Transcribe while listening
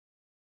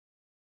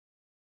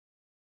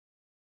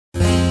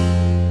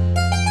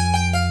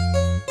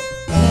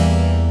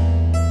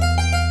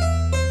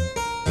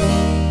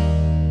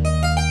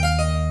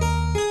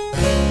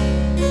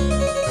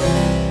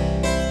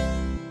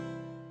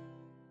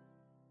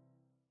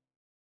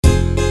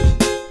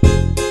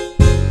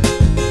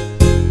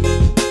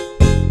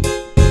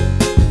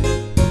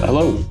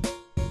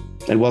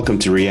and welcome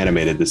to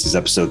Reanimated. This is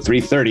episode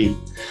 330.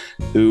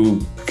 Who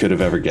could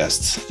have ever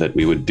guessed that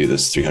we would do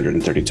this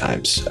 330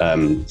 times?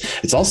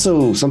 It's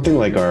also something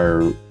like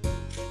our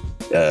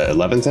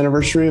 11th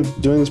anniversary of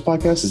doing this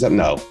podcast. Is that?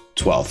 No,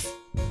 12th.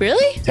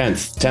 Really?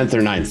 10th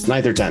or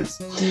 9th or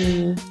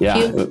 10th.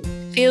 Yeah.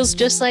 Feels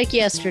just like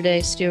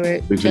yesterday,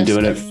 Stuart. We've been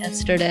doing it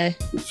yesterday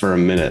for a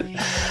minute.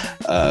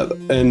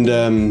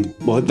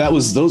 Well,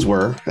 those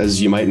were,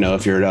 as you might know,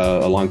 if you're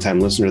a longtime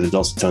listener, the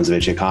dulcet tones of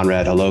H.A.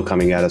 Conrad. Hello,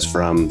 coming at us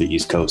from the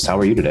East Coast. How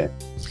are you today?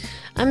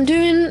 I'm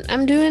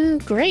doing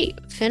great.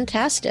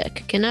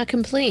 Fantastic. Cannot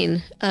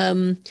complain.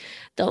 The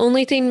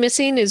only thing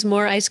missing is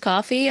more iced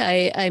coffee.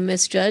 I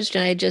misjudged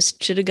and I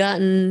just should have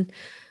gotten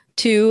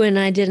 2 and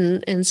I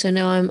didn't. And so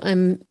now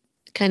I'm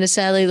kind of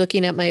sadly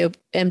looking at my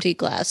empty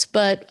glass,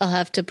 but I'll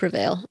have to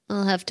prevail.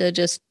 I'll have to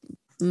just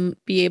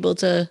be able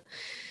to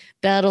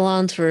battle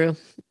on through.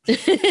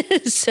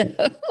 So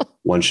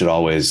one should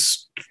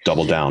always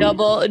double down.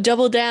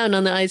 Double down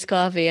on the iced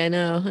coffee. I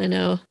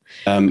know.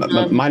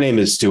 My name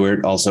is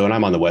Stuart also, and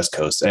I'm on the West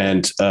Coast.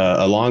 And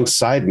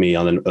alongside me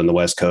on the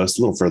West Coast,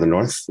 a little further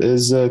north,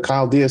 is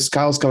Kyle Diaz.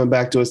 Kyle's coming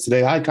back to us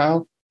today. Hi,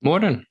 Kyle.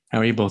 Morning. How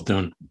are you both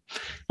doing?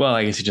 Well,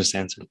 I guess you just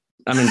answered.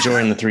 I'm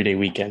enjoying the 3-day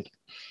weekend.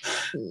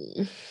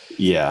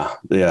 Yeah.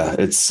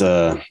 It's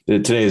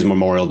today is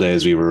Memorial Day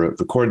as we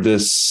record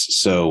this.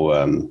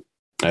 So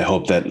I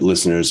hope that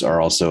listeners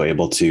are also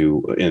able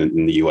to,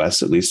 in the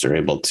US at least, are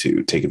able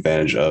to take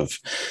advantage of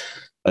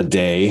a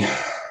day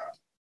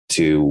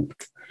to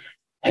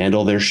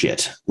handle their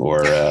shit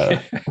or,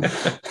 try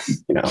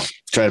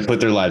to put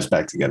their lives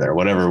back together,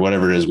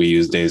 whatever it is we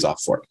use days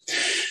off for.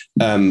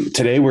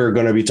 Today, we're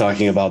going to be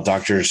talking about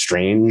Doctor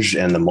Strange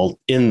and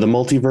in the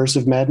Multiverse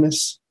of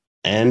Madness.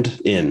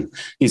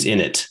 He's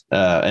in it.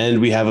 And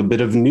we have a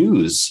bit of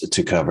news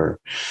to cover.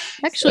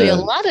 Actually, a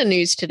lot of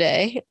news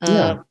today.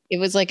 It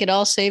was like it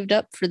all saved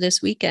up for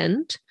this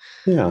weekend.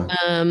 Yeah.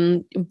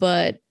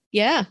 But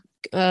yeah,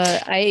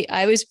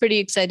 I was pretty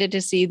excited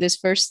to see this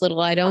first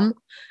little item.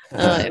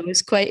 It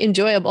was quite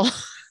enjoyable.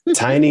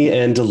 Tiny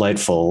and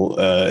delightful.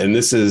 And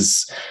this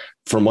is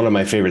from one of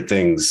my favorite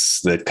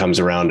things that comes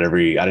around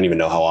I don't even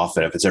know how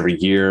often, if it's every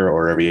year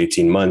or every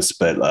 18 months,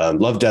 but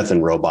Love, Death,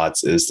 and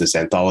Robots is this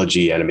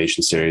anthology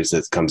animation series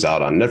that comes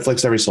out on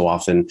Netflix every so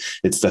often.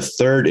 It's the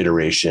third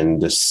iteration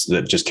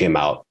that just came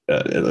out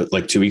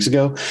like 2 weeks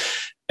ago.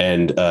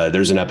 And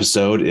there's an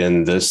episode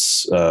in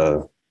this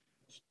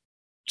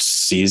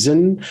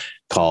season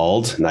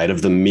called Night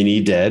of the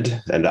Mini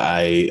Dead. And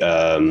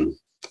I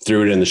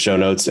threw it in the show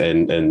notes,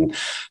 and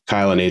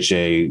Kyle and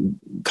HA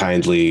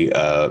kindly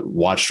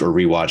watched or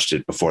rewatched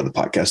it before the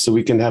podcast so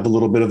we can have a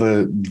little bit of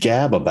a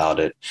gab about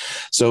it.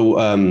 So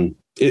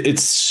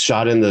it's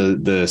shot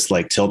in this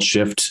like tilt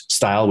shift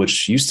style,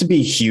 which used to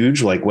be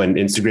huge. Like when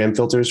Instagram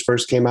filters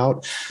first came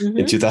out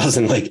in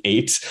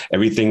 2008,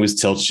 everything was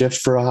tilt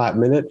shift for a hot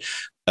minute.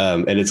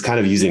 And it's kind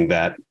of using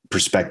that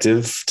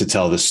perspective to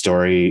tell the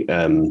story.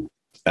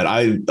 And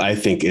I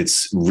think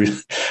it's really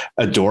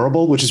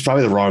adorable, which is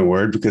probably the wrong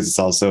word because it's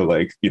also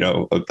like,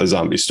 a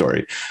zombie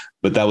story.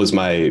 But that was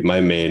my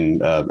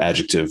main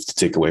adjective to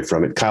take away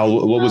from it.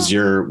 Kyle, what was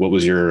your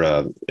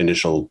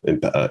initial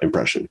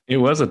impression? It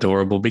was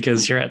adorable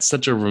because you're at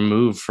such a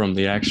remove from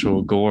the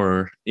actual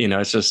gore.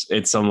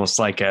 It's almost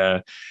like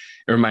it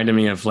reminded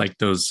me of like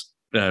those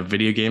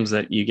video games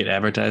that you get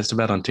advertised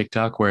about on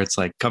TikTok, where it's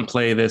like, come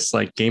play this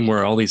like game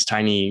where all these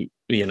tiny,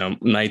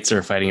 knights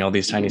are fighting all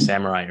these tiny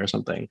samurai or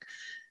something.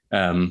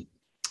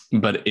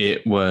 But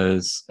it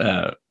was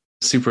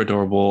super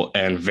adorable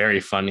and very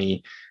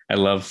funny. I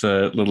love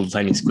the little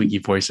tiny squeaky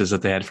voices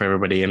that they had for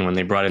everybody. And when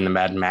they brought in the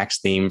Mad Max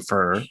theme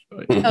for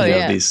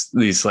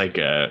these like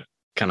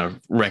kind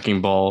of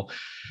wrecking ball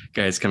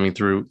guys coming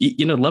through,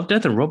 Love,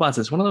 Death, and Robots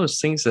is one of those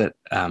things that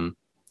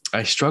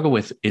I struggle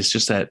with. Is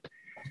just that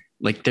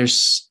like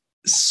there's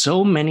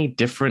so many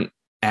different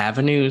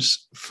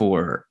avenues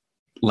for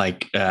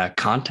like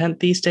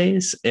content these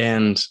days,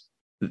 and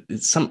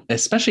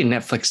especially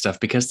Netflix stuff,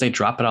 because they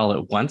drop it all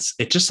at once.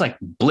 It just like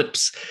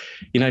blips,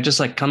 it just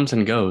like comes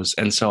and goes.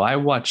 And so I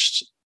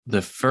watched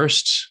the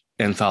first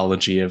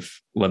anthology of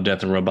Love,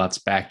 Death, and Robots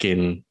back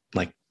in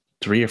like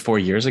 3 or 4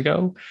 years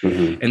ago.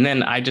 And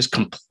then I just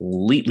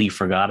completely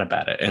forgot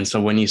about it. And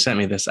so when you sent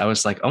me this, I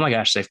was like, oh my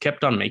gosh, they've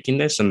kept on making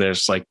this. And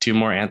there's like 2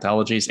 more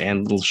anthologies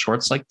and little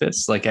shorts like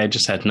this. Like I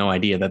just had no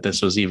idea that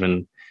this was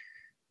even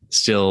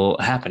still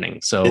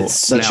happening. So now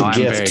I'm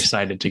very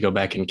excited to go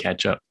back and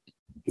catch up.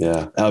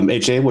 Yeah.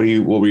 HA,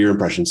 what were your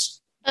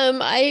impressions?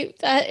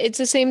 It's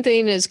the same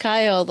thing as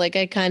Kyle. Like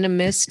I kind of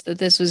missed that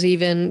this was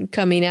even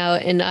coming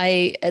out, and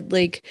I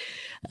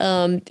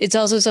It's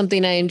also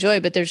something I enjoy,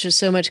 but there's just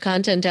so much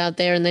content out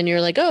there. And then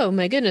you're like, oh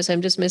my goodness,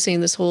 I'm just missing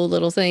this whole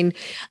little thing.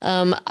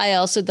 I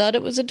also thought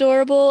it was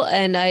adorable.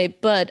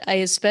 But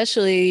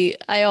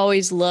I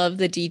always love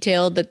the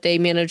detail that they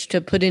managed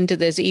to put into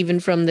this, even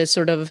from this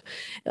sort of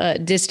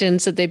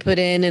distance that they put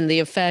in and the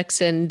effects.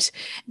 And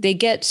they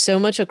get so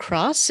much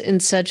across in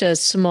such a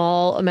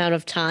small amount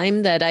of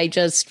time that I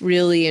just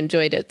really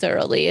enjoyed it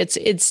thoroughly.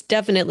 It's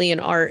definitely an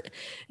art,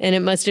 and it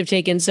must have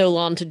taken so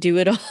long to do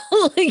it all.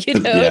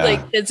 Yeah.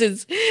 Like this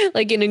is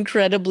like an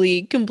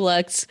incredibly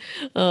complex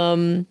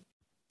um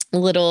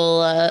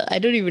little I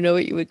don't even know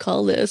what you would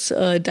call this,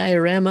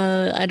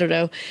 diorama. I don't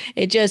know.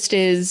 It just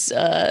is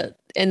and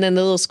then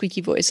the little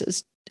squeaky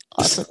voices.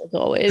 Awesome as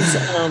always.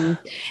 And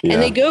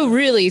they Yeah. go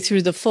really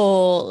through the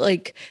full,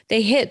 like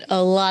they hit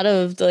a lot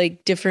of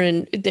like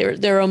different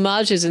their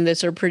homages in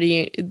this are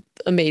pretty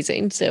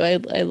amazing. So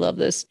I love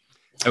this.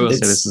 I will say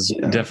this It's is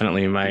yeah.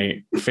 definitely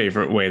my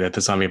favorite way that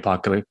the zombie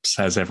apocalypse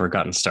has ever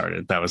gotten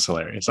started. That was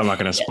hilarious. I'm not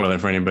going to spoil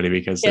it for anybody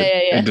because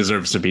it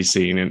deserves to be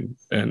seen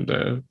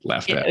and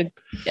laughed at.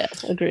 Yeah,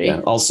 agree. Yeah.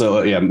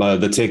 Also,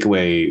 the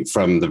takeaway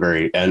from the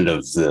very end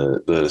of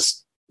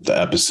the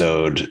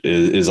episode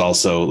is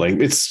also like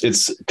it's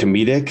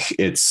comedic.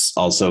 It's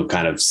also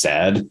kind of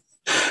sad,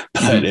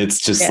 but it's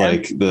just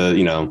like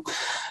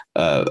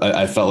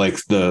I felt like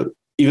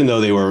even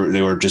though they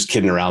were just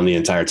kidding around the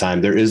entire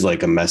time, there is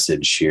like a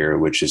message here,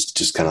 which is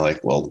just kind of like,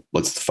 well,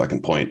 what's the fucking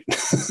point?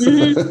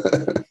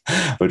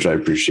 Which I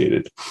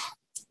appreciated.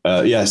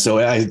 So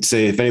I'd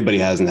say if anybody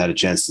hasn't had a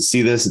chance to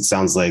see this, it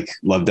sounds like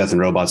Love, Death, and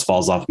Robots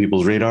falls off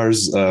people's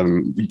radars.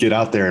 Get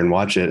out there and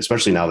watch it,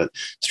 especially now that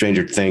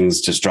Stranger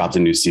Things just dropped a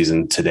new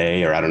season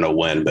today, or I don't know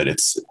when, but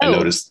I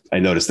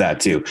noticed that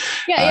too.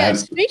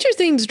 Stranger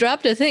Things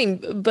dropped a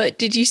thing, but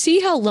did you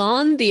see how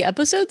long the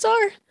episodes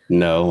are?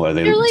 No,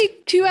 they're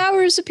like 2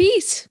 hours a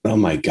piece. Oh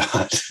my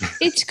God.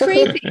 It's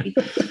crazy.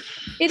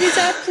 It is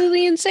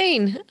absolutely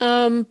insane.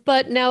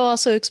 But now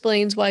also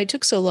explains why it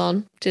took so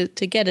long to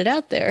get it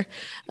out there.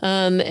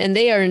 And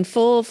they are in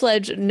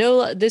full-fledged,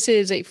 this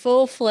is a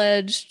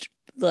full-fledged,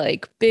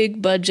 like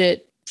big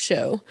budget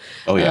show.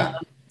 Oh yeah.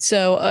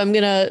 So I'm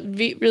gonna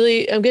be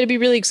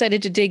really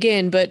excited to dig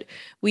in, but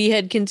we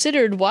had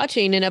considered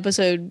watching an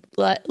episode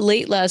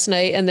late last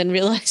night and then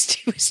realized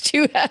it was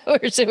 2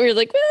 hours, and we were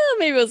like, well,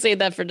 maybe we'll save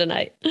that for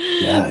tonight.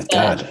 Yeah,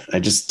 God,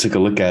 I just took a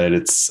look at it.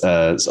 It's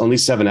only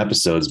 7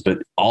 episodes, but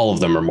all of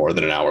them are more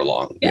than an hour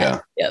long. Yeah.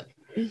 Yep.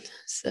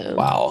 So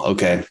wow.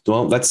 Okay.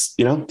 Well, that's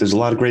there's a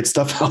lot of great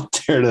stuff out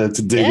there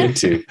to dig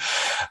into,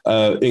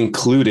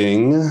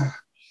 including.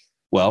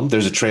 Well,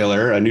 there's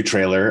a new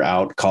trailer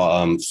out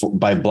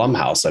by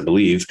Blumhouse, I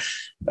believe,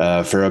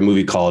 for a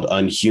movie called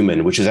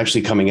Unhuman, which is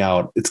actually coming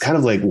out. It's kind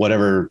of like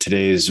whatever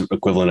today's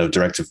equivalent of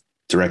direct to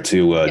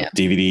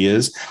DVD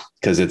is,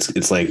 because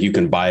it's like you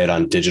can buy it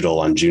on digital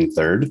on June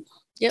 3rd.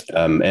 Yep.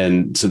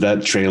 And so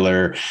that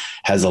trailer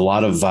has a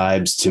lot of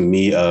vibes to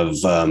me of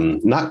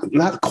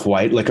not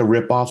quite like a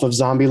ripoff of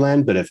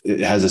Zombieland, but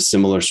it has a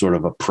similar sort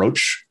of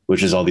approach,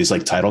 which is all these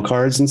like title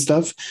cards and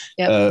stuff.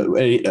 Yep.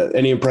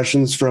 Any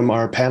impressions from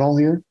our panel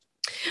here?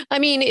 I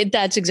mean,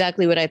 that's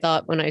exactly what I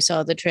thought when I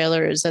saw the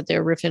trailer, is that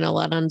they're riffing a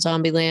lot on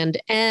Zombieland,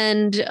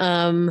 and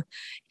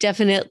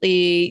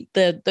definitely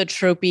the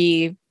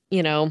tropey,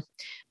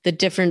 the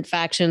different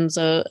factions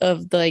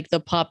of like the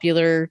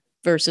popular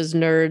versus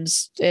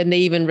nerds, and they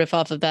even riff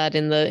off of that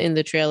in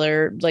the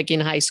trailer, like in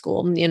high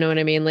school, you know what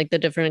I mean, like the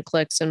different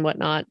cliques and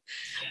whatnot.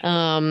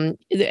 And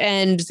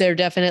they're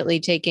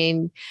definitely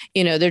taking,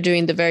 they're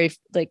doing the very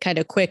like kind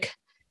of quick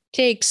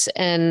takes,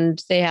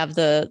 and they have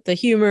the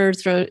humor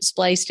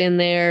spliced in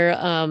there.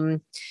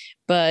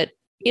 But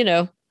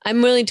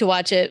I'm willing to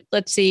watch it.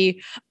 Let's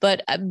see.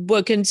 But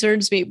what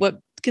concerns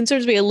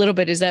me a little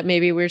bit is that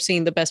maybe we're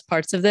seeing the best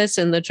parts of this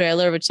in the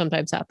trailer, which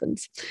sometimes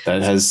happens.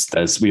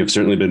 We have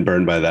certainly been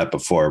burned by that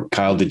before.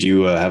 Kyle, did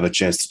you have a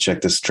chance to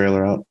check this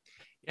trailer out?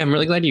 Yeah, I'm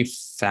really glad you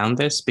found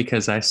this,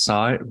 because I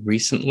saw it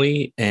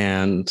recently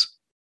and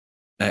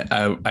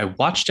I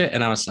watched it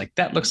and I was like,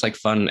 that looks like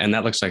fun. And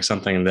that looks like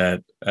something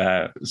that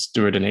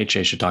Stuart and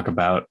HA should talk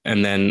about.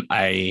 And then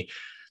I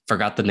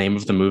forgot the name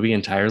of the movie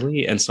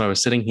entirely. And so I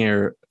was sitting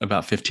here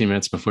about 15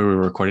 minutes before we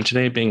were recording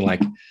today being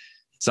like,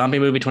 Zombie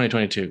movie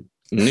 2022.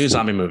 New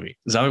zombie movie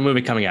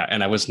coming out,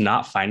 and I was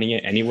not finding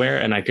it anywhere,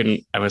 and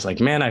I was like,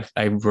 man,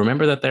 I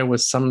remember that there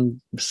was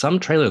some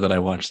trailer that I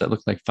watched that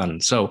looked like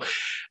fun. So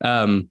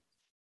I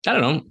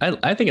don't know,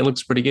 I think it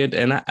looks pretty good,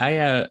 and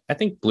I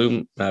think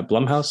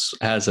Blumhouse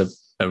has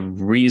a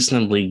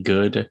reasonably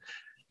good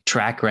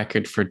track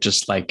record for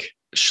just like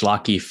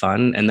schlocky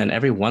fun, and then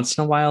every once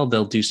in a while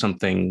they'll do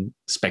something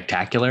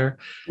spectacular.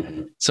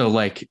 So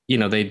like,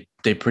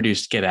 they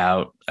produced Get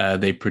Out,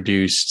 they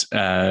produced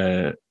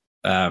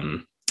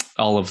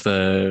all of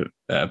the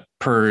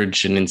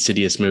Purge and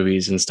Insidious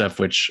movies and stuff,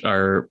 which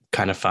are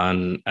kind of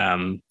fun.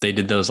 They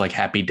did those like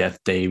Happy Death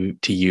Day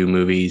to You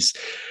movies.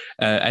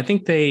 I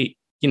think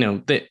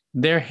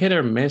they're hit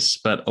or miss,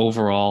 but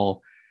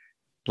overall,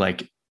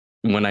 like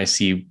when I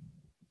see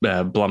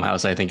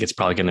Blumhouse, I think it's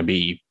probably going to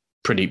be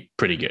pretty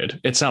good.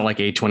 It's not like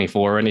A24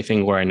 or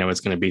anything where I know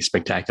it's going to be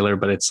spectacular,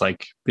 but it's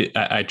like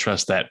I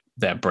trust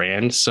that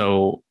brand.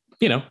 So,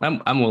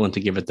 I'm willing to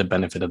give it the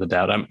benefit of the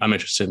doubt. I'm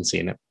interested in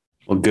seeing it.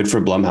 Well, good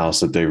for Blumhouse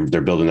that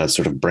they're building that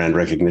sort of brand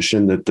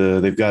recognition that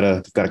they've got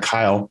a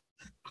Kyle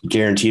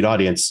guaranteed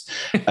audience.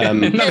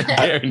 Not a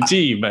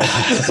guarantee, but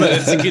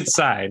it's a good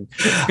sign.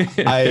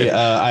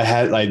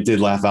 I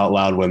did laugh out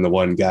loud when the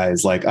one guy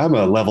is like, I'm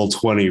a level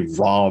 20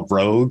 raw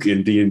rogue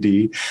in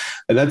D&D.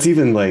 And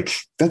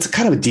that's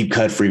kind of a deep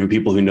cut for even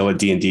people who know what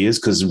D&D is,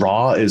 because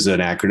raw is an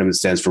acronym that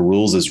stands for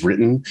rules as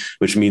written,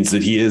 which means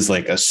that he is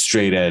like a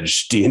straight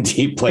edge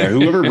D&D player.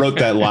 Whoever wrote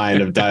that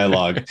line of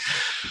dialogue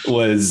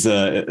is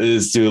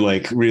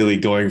really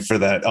going for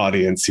that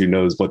audience who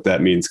knows what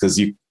that means. Because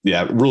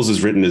rules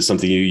as written is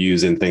something you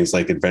use in things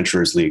like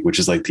Adventurers League, which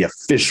is like the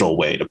official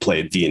way to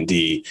play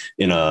D&D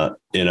in a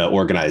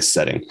organized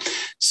setting.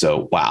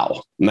 So,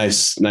 wow,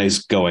 nice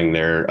going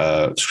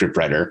there, script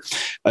writer.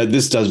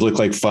 This does look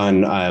like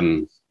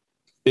fun.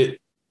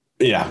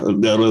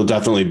 It'll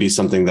definitely be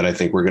something that I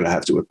think we're going to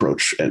have to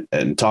approach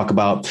and talk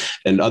about,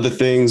 and other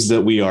things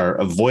that we are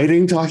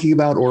avoiding talking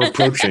about or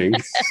approaching.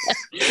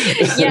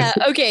 Yeah.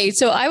 Okay.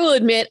 So I will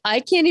admit,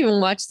 I can't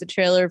even watch the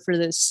trailer for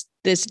this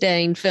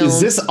dang film. Is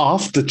this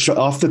off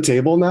the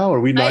table now?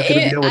 Are we not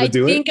going to be able to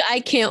do it? I think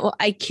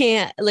I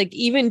can't, like,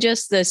 even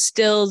just the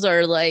stills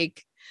are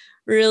like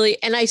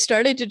really, and I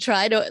started to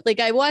try to, like,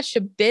 I watched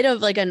a bit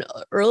of like an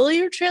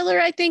earlier trailer,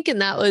 I think, and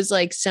that was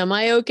like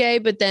semi okay,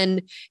 but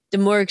then the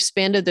more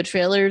expanded the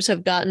trailers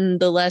have gotten,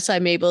 the less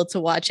I'm able to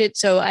watch it.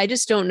 So I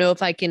just don't know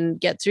if I can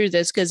get through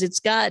this, because it's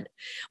got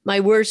my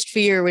worst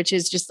fear, which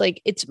is just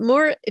like, it's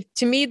more,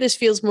 to me, this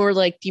feels more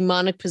like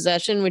demonic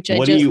possession, which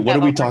what are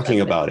we talking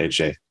about,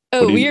 AJ?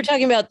 Oh, we are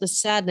talking about The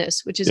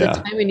Sadness, which is a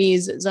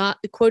Taiwanese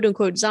quote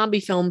unquote zombie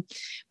film,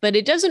 but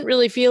it doesn't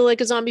really feel like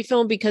a zombie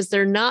film because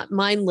they're not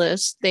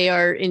mindless. They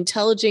are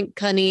intelligent,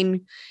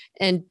 cunning,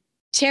 and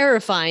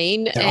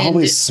terrifying. They're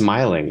always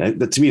smiling.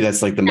 To me,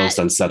 that's like the most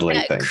unsettling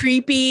thing.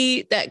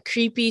 That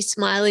creepy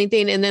smiling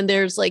thing. And then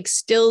there's like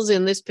stills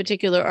in this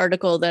particular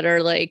article that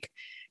are like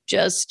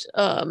just,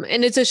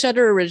 and it's a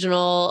Shudder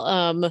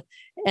original.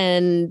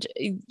 And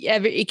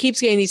it keeps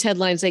getting these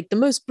headlines like the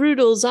most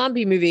brutal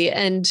zombie movie.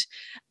 And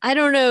I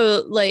don't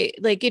know, like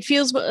it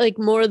feels like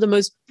more the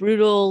most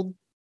brutal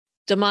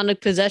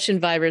demonic possession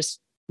virus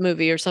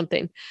movie or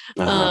something.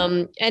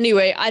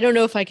 Anyway, I don't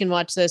know if I can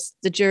watch this.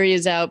 The jury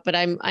is out, but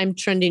I'm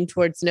trending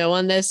towards no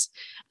on this.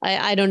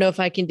 I don't know if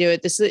I can do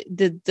it.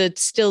 The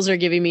stills are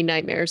giving me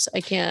nightmares.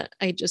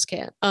 I just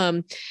can't.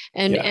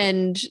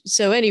 And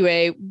so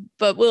anyway,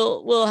 but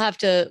we'll have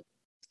to,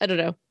 I don't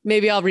know.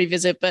 Maybe I'll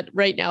revisit, but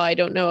right now I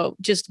don't know.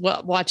 Just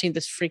watching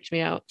this freaked me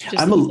out.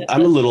 I'm a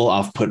little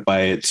off put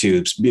by it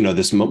too.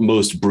 This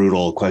most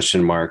brutal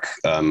question mark.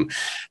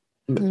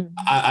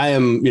 I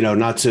am,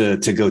 not to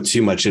go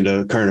too much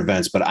into current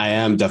events, but I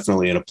am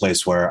definitely in a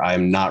place where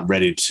I'm not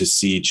ready to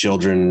see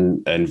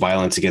children and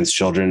violence against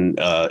children.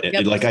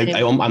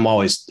 I'm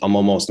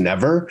almost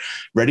never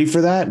ready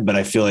for that, but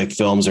I feel like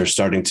films are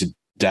starting to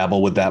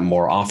dabble with that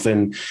more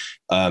often.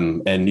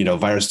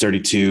 Virus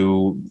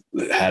 32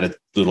 had a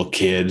little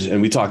kid,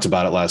 and we talked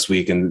about it last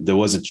week, and there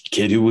was a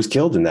kid who was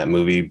killed in that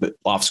movie, but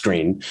off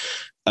screen.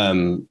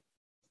 And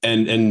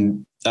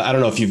I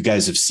don't know if you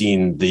guys have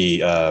seen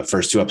the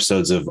first two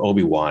episodes of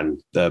Obi-Wan,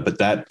 but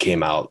that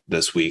came out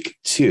this week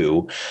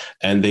too.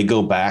 And they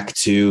go back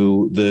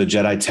to the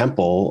Jedi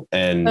Temple,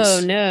 and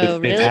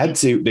they've had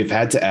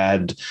to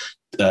add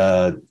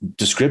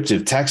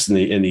descriptive text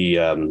in the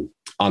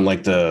on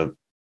like the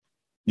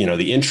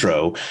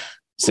intro,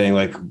 saying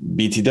like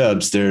BT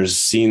dubs, there's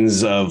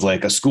scenes of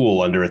like a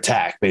school under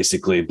attack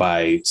basically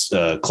by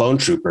clone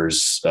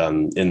troopers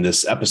in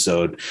this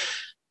episode.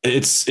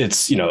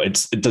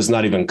 It does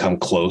not even come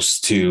close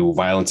to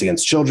violence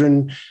against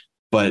children,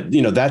 but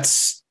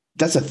that's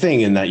a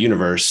thing in that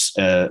universe.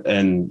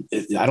 And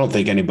I don't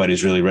think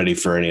anybody's really ready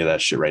for any of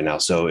that shit right now.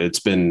 So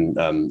it's been,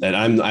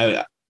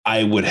 and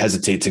I would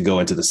hesitate to go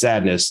into The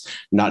Sadness,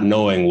 not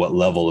knowing what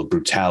level of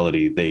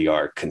brutality they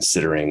are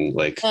considering.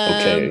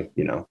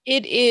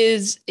 It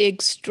is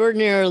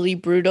extraordinarily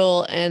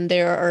brutal, and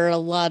there are a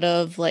lot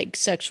of like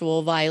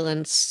sexual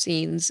violence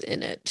scenes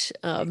in it,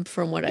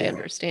 from what I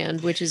understand,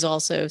 which is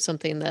also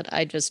something that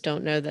I just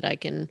don't know that I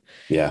can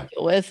deal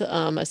with,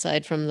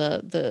 aside from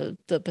the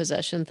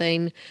possession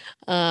thing.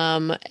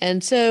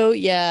 And so,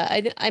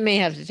 I may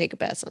have to take a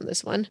pass on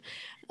this one.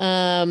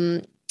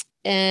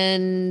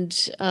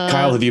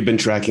 Kyle, have you been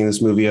tracking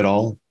this movie at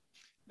all?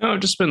 No, I've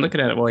just been looking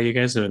at it while you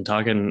guys have been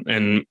talking,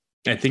 and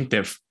I think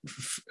that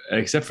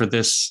except for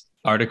this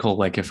article,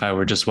 like if I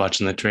were just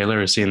watching the trailer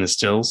or seeing the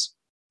stills,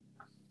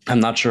 I'm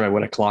not sure I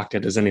would have clocked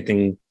it as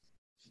anything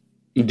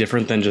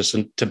different than just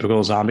a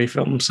typical zombie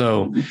film.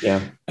 So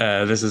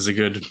this is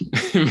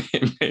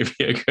maybe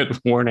a good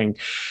warning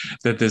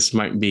that this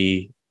might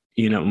be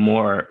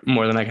more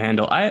than I can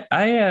handle.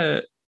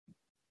 I'm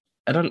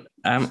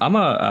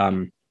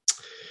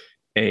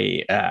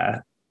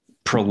a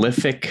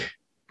prolific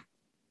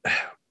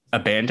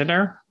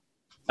abandoner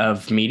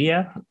of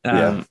media.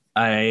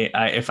 I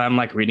if I'm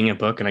like reading a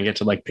book and I get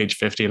to like page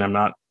 50 and I'm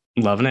not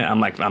loving it, I'm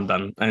like, I'm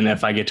done. And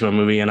if I get to a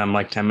movie and I'm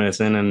like 10 minutes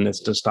in and it's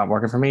just not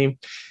working for me,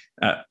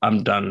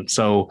 I'm done.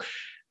 So,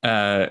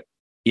 I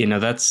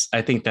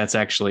think that's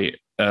actually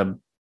a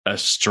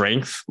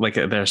strength. Like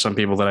there are some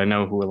people that I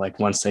know who are like,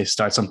 once they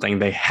start something,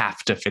 they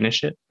have to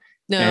finish it.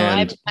 No,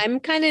 And I'm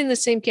kind of in the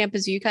same camp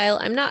as you, Kyle.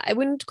 I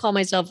wouldn't call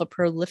myself a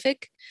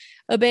prolific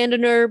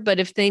abandoner, but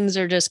if things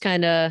are just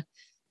kind of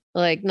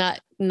like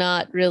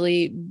not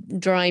really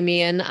drawing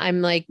me in,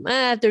 I'm like,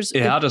 there's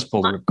I'll just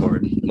pull the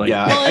record. Like,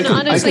 yeah, well, I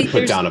honestly, could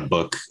put down a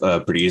book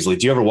pretty easily.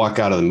 Do you ever walk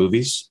out of the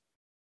movies?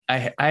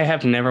 I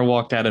have never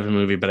walked out of a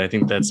movie, but I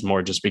think that's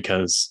more just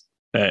because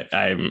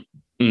I'm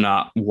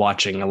not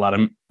watching a lot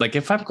of, like,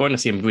 if I'm going to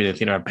see a movie in the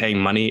theater, I'm paying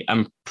money,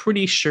 I'm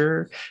pretty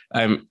sure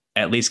I'm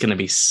at least going to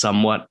be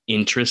somewhat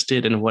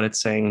interested in what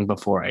it's saying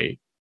before I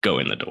go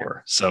in the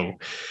door. So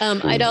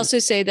I'd also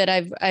say that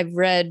I've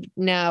read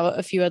now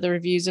a few other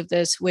reviews of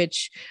this,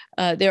 which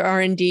there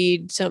are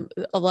indeed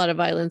a lot of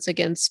violence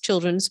against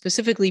children,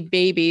 specifically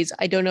babies.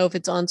 I don't know if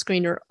it's on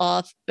screen or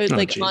off,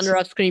 on or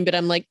off screen, but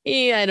I'm like,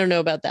 I don't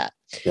know about that.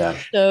 Yeah.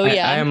 So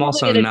yeah, I am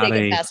also gonna not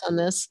take a pass on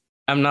this.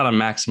 I'm not a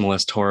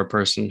maximalist horror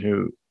person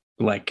who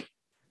like,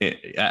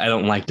 I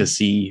don't like to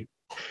see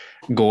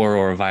gore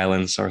or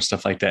violence or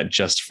stuff like that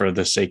just for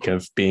the sake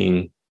of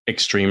being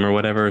extreme or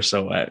whatever.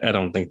 So I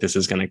don't think this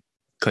is going to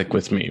click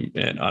with me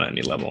on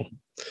any level,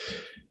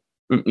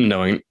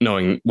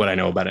 knowing what I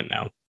know about it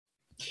now.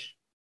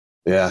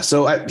 Yeah,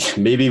 so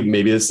maybe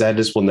the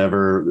sadness will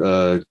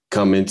never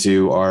come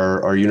into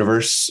our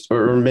universe,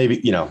 or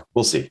maybe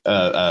we'll see.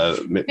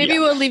 Maybe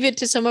we'll leave it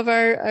to some of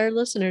our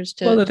listeners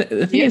to. Well,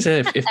 the thing is,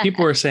 if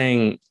people were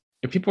saying,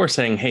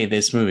 hey,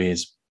 this movie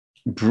is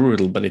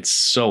brutal, but it's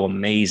so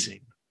amazing,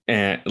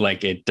 and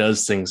like it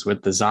does things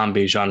with the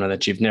zombie genre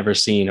that you've never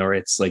seen, or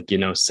it's like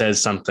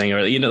says something,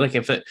 or like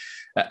if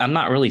I'm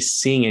not really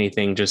seeing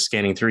anything just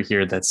scanning through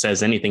here that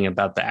says anything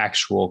about the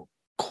actual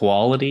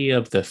quality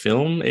of the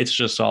film. It's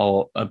just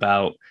all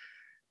about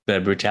the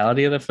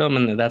brutality of the film,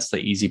 and that's the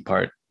easy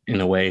part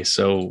in a way.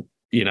 So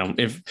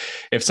if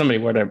somebody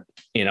were to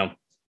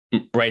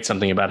write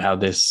something about how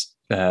this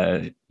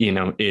is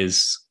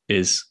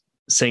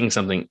saying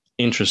something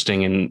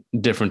interesting and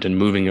different and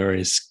moving, or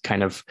is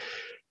kind of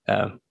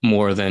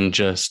more than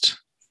just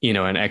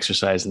an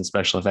exercise in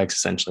special effects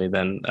essentially,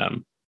 then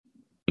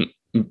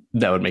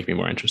that would make me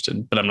more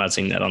interested. But I'm not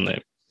seeing that on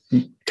the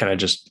kind of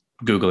just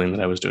Googling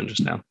that I was doing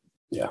just now.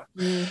 Yeah.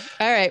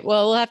 All right.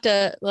 Well,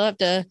 we'll have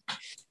to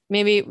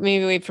maybe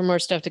wait for more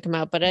stuff to come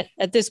out. But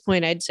at this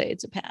point, I'd say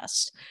it's a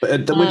pass.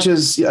 Which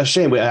is a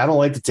shame. I don't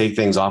like to take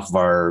things off of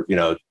our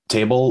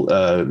table.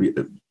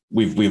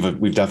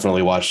 We've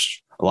definitely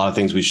watched a lot of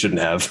things we shouldn't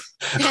have.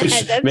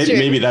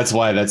 Maybe that's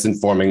why that's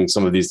informing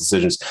some of these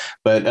decisions.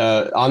 But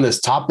on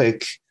this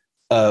topic,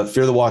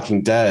 Fear the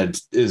Walking Dead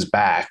is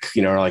back,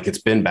 like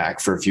it's been back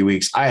for a few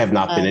weeks. I have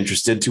not been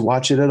interested to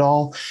watch it at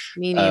all.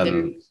 Me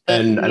neither.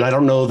 And I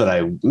don't know that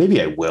I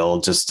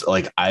will, just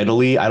like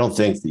idly. I don't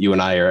think that you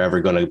and I are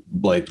ever going to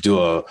like do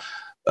a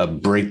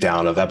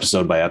breakdown of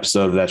episode by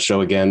episode of that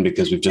show again,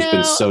 because we've just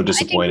been so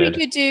disappointed.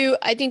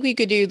 I think we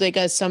could do like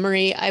a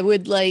summary. I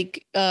would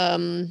like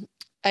to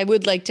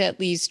at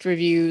least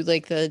review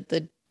like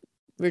the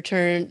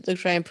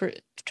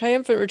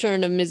triumphant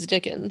return of Ms.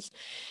 Dickinson.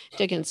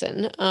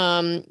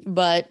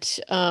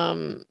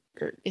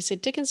 Is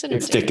it Dickinson?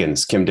 It's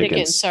Dickens, Kim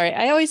Dickens. Sorry,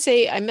 I always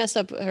say I mess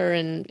up her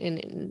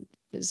in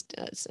is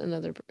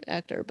another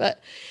actor,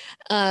 but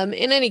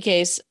in any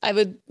case, I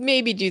would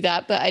maybe do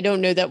that, but I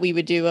don't know that we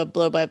would do a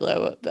blow by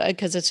blow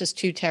because it's just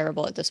too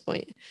terrible at this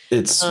point.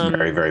 It's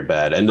very, very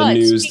bad. And the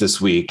news this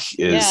week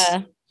is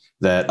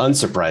that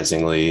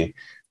unsurprisingly,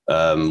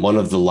 one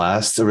of the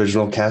last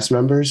original cast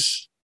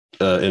members,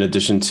 in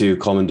addition to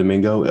Coleman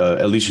Domingo,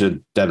 Alicia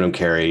Debnam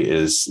Carey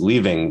is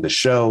leaving the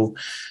show.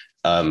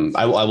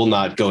 I will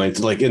not go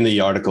into, like, in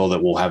the article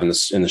that we'll have in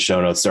the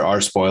show notes, there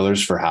are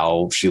spoilers for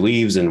how she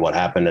leaves and what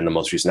happened in the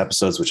most recent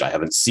episodes, which I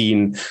haven't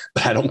seen,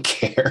 but I don't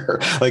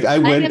care. Like I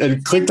went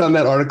and clicked on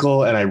that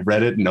article and I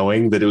read it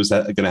knowing that it was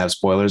going to have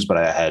spoilers, but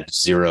I had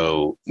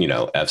zero,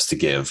 F's to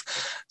give.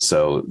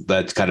 So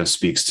that kind of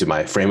speaks to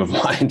my frame of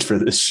mind for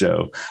this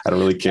show. I don't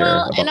really care.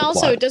 About and the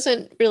also plot. It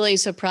doesn't really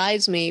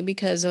surprise me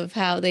because of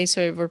how they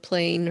sort of were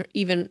playing,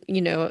 even,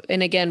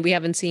 and again, we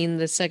haven't seen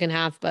the second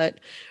half, but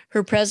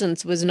her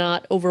presence was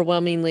not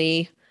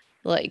overwhelmingly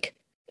like,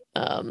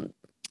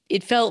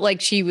 it felt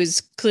like she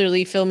was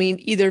clearly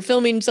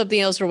filming something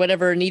else or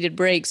whatever, needed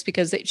breaks,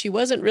 because she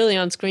wasn't really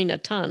on screen a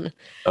ton.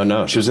 Oh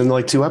no, she was in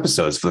like 2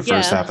 episodes for the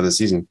first half of the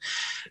season.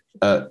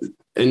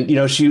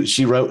 And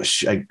she wrote,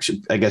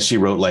 I guess she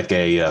wrote like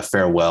a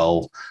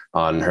farewell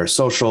on her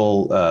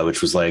social,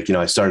 which was like,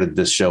 I started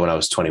this show when I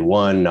was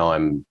 21. Now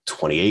I'm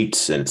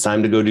 28 and it's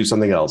time to go do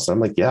something else. And I'm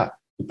like, yeah,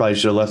 you probably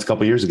should have left a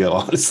couple of years ago,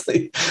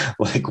 honestly.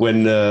 Like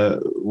when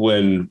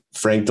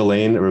Frank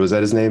Delane, or was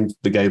that his name?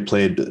 The guy who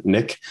played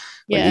Nick,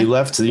 when he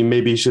left, you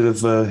maybe should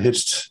have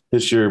hitched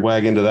your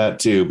wagon to that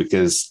too,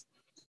 because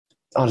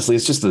honestly,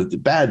 it's just a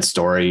bad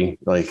story.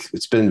 Like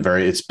it's been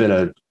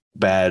a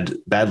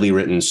badly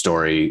written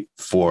story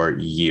for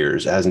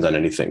years. It hasn't done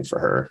anything for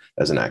her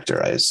as an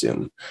actor, I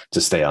assume,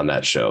 to stay on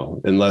that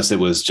show, unless it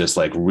was just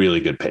like really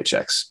good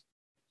paychecks.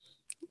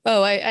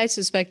 Oh, I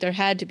suspect there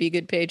had to be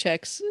good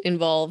paychecks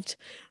involved.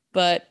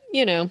 But,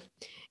 in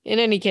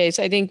any case,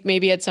 I think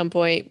maybe at some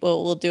point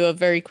we'll do a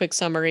very quick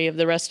summary of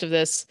the rest of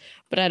this,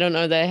 but I don't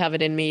know that I have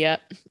it in me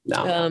yet.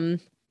 No.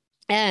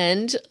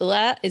 And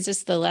is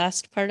this the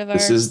last part of our?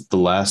 This is the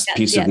last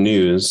piece of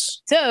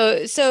news. So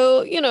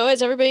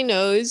as everybody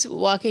knows,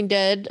 Walking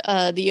Dead,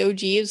 the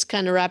OG is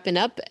kind of wrapping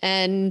up,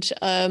 and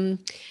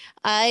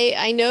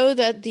I know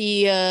that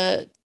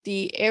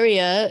the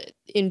area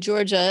in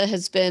Georgia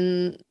has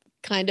been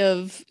kind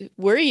of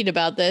worried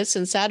about this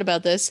and sad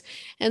about this.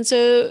 And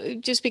so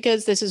just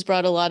because this has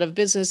brought a lot of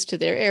business to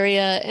their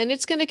area, and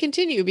it's going to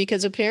continue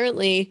because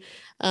apparently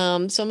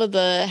some of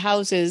the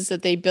houses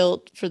that they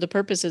built for the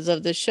purposes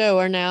of the show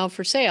are now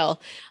for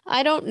sale.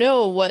 I don't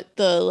know what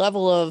the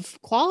level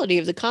of quality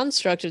of the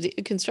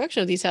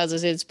construction of these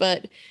houses is,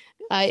 but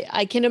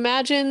I can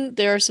imagine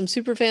there are some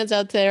super fans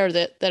out there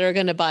that are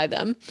going to buy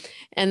them.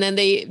 And then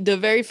the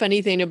very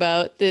funny thing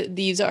about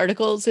these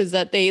articles is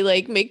that they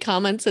like make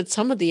comments that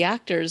some of the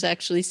actors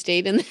actually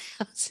stayed in the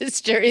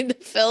houses during the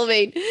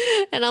filming.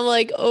 And I'm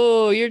like,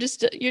 oh, you're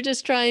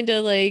just trying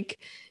to like,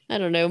 I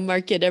don't know,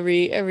 market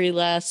every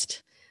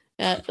last,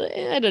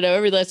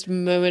 every last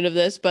moment of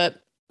this.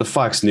 But the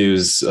Fox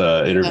News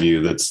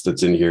interview that's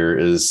in here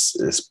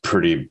is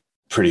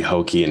pretty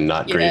hokey and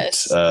not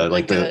great.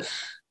 Like the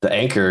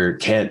anchor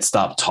can't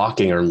stop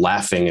talking or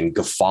laughing and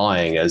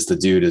guffawing as the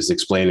dude is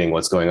explaining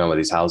what's going on with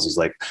these houses.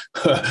 Like,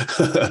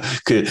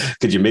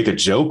 could you make a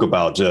joke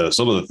about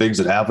some of the things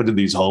that happened in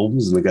these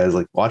homes? And the guy's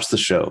like, watch the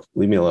show.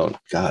 Leave me alone.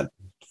 God,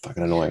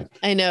 fucking annoying.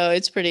 I know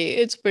it's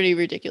pretty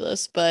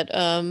ridiculous, but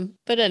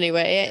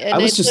anyway.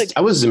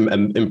 I was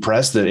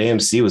impressed that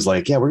AMC was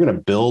like, yeah, we're going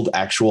to build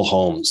actual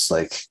homes,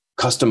 like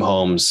custom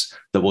homes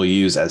that we'll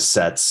use as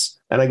sets.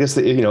 And I guess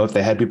that, if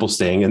they had people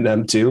staying in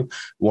them too,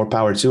 more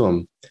power to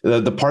them.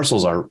 The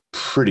parcels are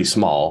pretty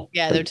small.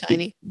 Yeah, they're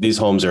tiny. These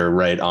homes are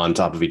right on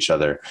top of each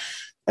other.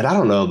 And I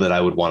don't know that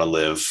I would want to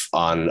live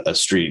on a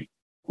street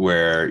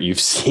where you've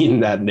seen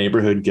that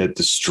neighborhood get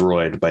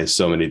destroyed by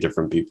so many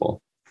different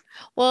people.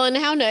 Well, and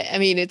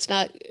it's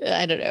not,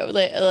 I don't know,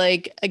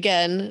 like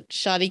again,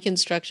 shoddy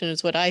construction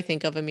is what I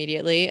think of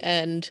immediately.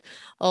 And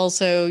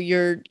also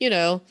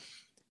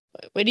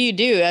what do you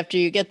do after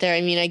you get there?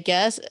 I mean, I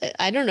guess,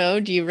 I don't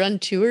know. Do you run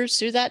tours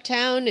through that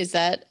town?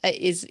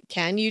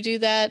 Can you do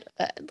that?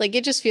 Like,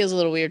 it just feels a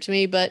little weird to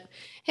me, but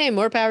hey,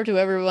 more power to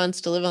whoever wants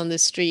to live on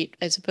this street,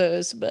 I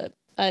suppose. But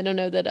I don't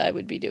know that I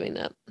would be doing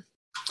that.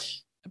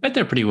 I bet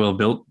they're pretty well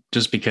built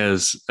just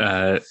because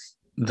the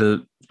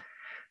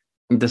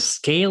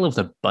scale of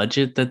the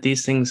budget that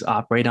these things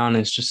operate on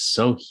is just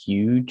so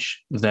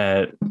huge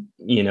that,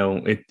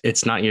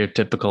 it's not your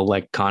typical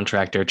like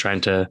contractor trying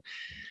to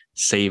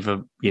save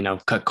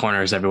cut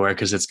corners everywhere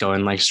because it's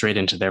going like straight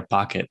into their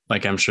pocket.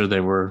 Like I'm sure they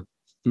were,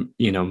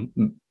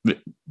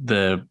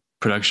 the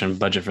production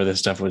budget for this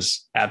stuff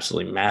was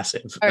absolutely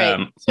massive. All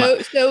right.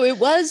 So it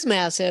was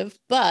massive,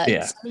 but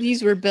some of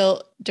these were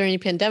built during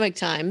pandemic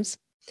times.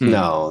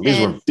 No,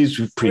 these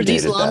predated. Were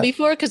these long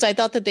before? Because I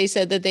thought that they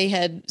said that they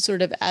had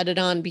sort of added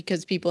on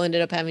because people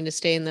ended up having to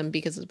stay in them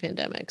because of the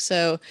pandemic.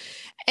 So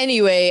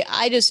anyway,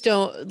 I just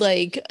don't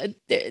like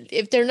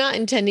if they're not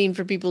intending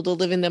for people to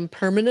live in them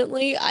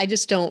permanently. I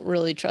just don't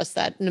really trust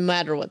that, no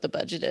matter what the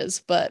budget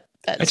is. But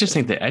I just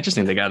think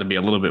they got to be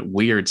a little bit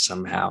weird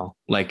somehow,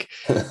 like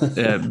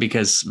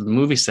because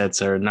movie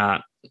sets are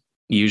not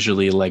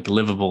usually like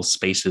livable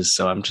spaces.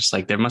 So I'm just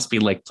like, there must be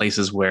like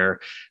places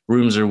where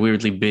rooms are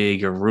weirdly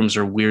big or rooms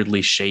are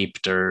weirdly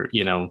shaped, or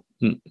there's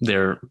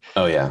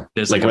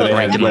like where they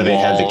had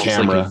the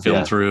camera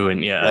film through,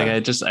 and I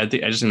just think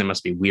there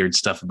must be weird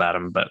stuff about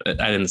them, but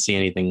I didn't see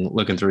anything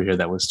looking through here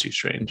that was too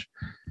strange.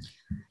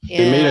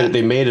 Yeah.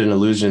 They made an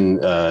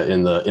illusion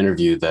in the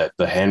interview that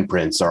the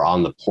handprints are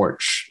on the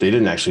porch. They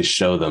didn't actually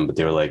show them, but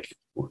they were like,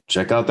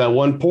 check out that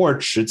one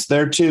porch, it's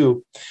there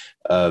too.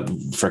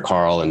 For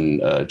Carl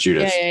and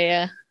Judith.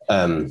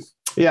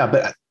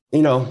 But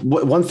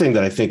one thing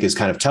that I think is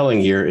kind of telling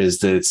here is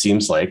that it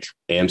seems like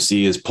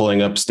AMC is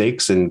pulling up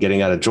stakes and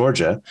getting out of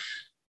Georgia,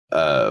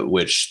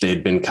 which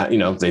they've been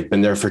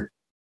there for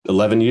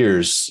 11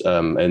 years.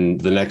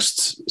 And the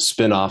next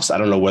spinoffs, I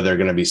don't know where they're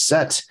going to be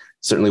set.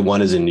 Certainly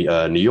one is in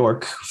New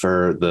York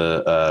for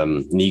the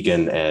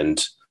Negan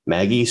and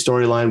Maggie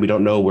storyline. We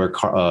don't know where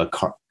Carl.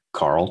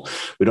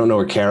 We don't know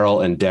where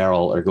Carol and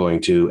Daryl are going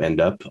to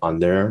end up on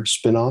their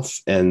spinoff,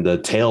 and the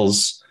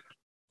tales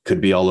could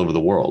be all over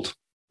the world.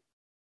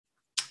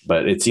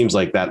 But it seems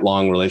like that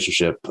long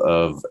relationship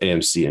of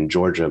AMC and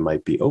Georgia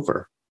might be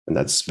over, and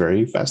that's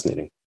very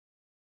fascinating.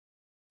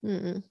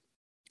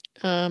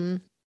 I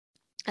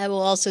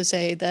will also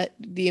say that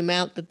the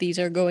amount that these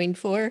are going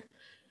for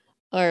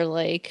are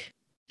like,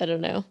 I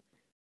don't know,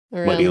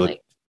 around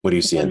what do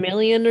you see? 1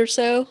 million or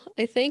so,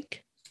 I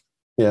think.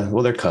 Yeah,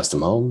 well, they're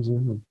custom homes.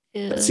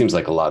 Yeah. That seems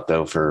like a lot,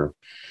 though, for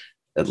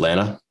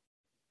Atlanta.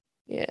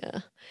 Yeah.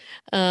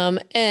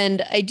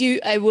 And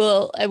I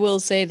will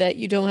say that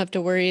you don't have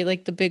to worry,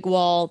 like the big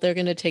wall, they're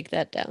gonna take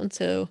that down.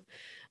 So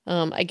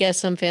I guess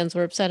some fans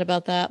were upset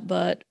about that,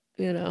 but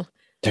They're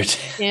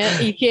yeah,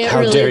 you can't How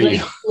really dare you?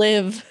 like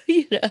live,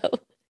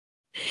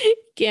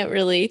 can't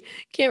really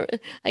can't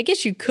I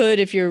guess you could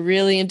if you're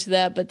really into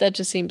that, but that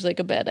just seems like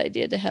a bad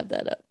idea to have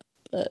that up.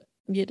 But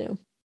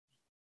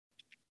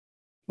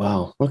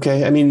Wow.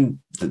 Okay. I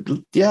mean,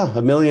 yeah,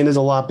 1 million is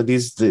a lot, but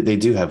they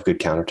do have good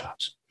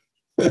countertops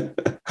and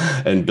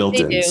they do.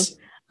 built-ins.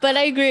 But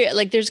I agree,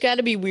 like there's got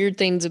to be weird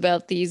things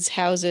about these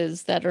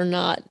houses that are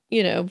not,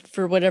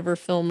 for whatever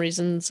film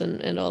reasons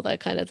and all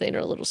that kind of thing are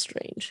a little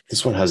strange.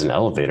 This one has an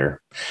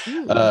elevator,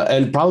 Hmm.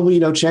 and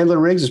probably Chandler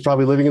Riggs is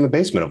probably living in the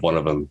basement of one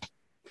of them.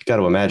 You got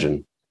to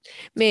imagine.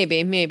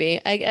 Maybe.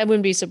 I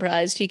wouldn't be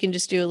surprised. He can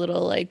just do a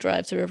little like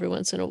drive through every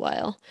once in a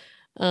while.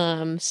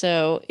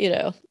 So,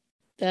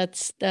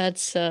 that's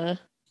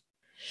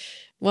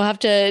we'll have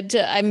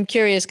I'm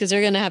curious because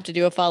they're gonna have to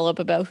do a follow-up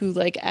about who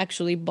like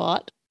actually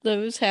bought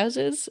those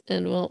houses,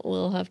 and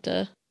we'll have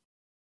to,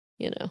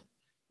 you know.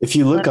 If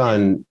you But look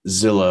on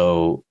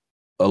Zillow,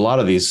 a lot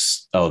of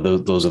these,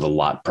 those are the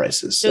lot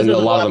prices, those and are a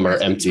the lot of lot them are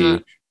prices, huh?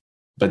 empty.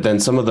 But then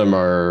some of them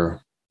are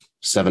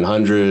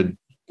 700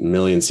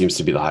 million seems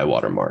to be the high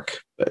water mark.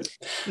 But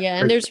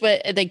Yeah, and there's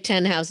like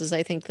 10 houses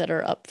I think that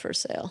are up for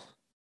sale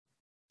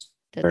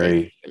that they did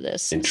very for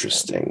this. So,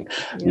 interesting.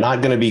 yeah.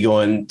 Not going to be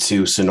going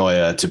to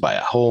Sonoya to buy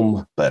a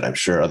home, but I'm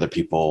sure other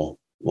people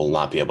will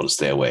not be able to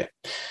stay away.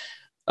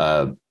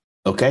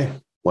 Okay.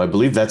 Well, I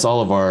believe that's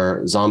all of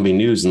our zombie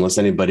news, unless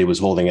anybody was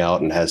holding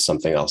out and has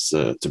something else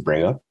to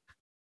bring up.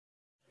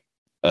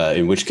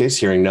 In which case,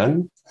 hearing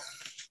none,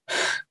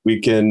 we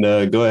can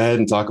go ahead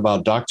and talk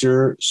about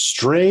Doctor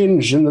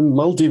Strange in the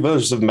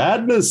Multiverse of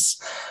Madness.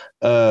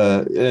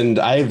 And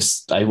I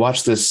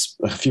watched this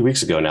a few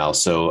weeks ago now,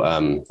 so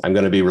I'm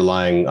going to be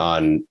relying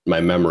on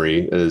my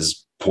memory,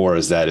 as poor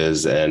as that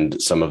is,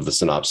 and some of the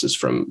synopsis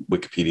from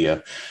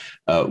Wikipedia.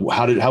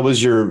 How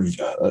was your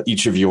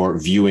each of your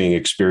viewing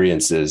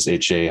experiences?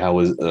 HA,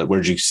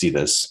 where did you see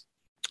this?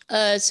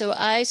 So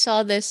I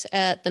saw this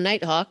at the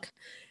Nighthawk,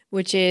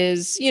 which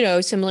is,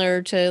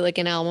 similar to like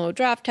an Alamo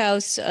Draft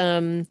House.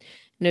 No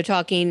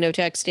talking, no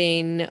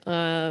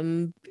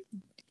texting,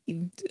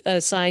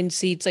 assigned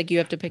seats, like you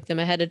have to pick them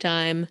ahead of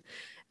time.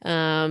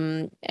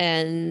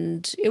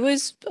 And it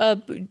was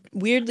a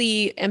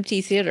weirdly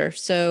empty theater.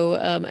 So,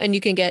 and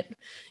you can get,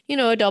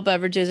 adult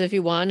beverages if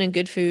you want and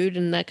good food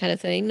and that kind of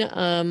thing.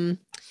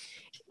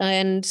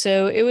 And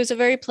so it was a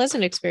very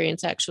pleasant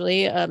experience,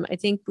 actually. I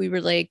think we were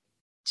like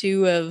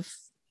two of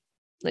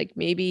like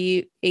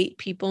maybe 8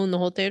 people in the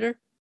whole theater.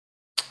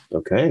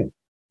 Okay.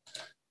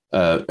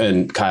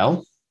 And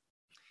Kyle?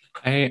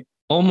 I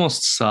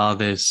almost saw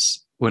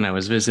this when I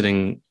was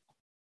visiting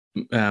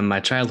my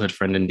childhood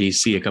friend in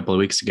DC a couple of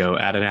weeks ago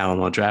at an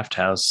Alamo Draft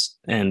House.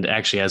 And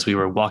actually, as we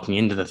were walking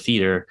into the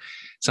theater,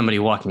 somebody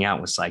walking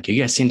out was like,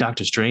 "You guys seen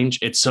Doctor Strange?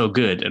 It's so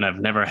good." And I've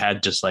never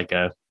had just like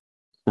a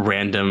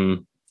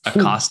random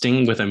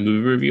accosting with a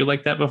movie review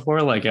like that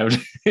before. Like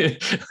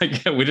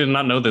like we did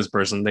not know this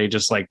person. They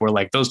just like were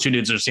like, "Those two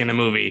dudes are seeing a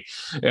movie.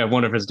 Yeah,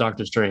 one of it's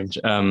Doctor Strange."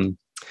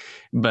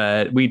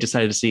 But we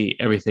decided to see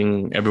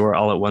Everything Everywhere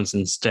All at Once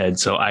instead.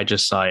 So I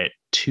just saw it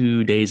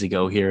 2 days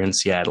ago here in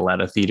Seattle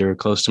at a theater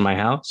close to my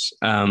house.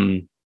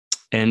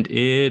 And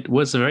it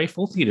was a very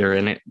full theater,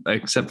 and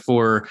except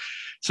for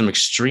some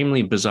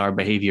extremely bizarre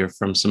behavior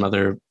from some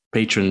other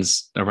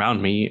patrons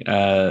around me,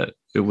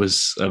 it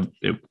was I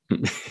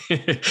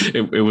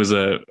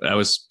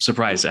was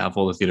surprised at how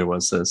full the theater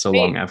was so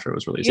long after it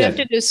was released. You have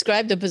to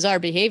describe the bizarre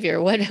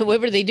behavior. What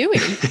were they doing?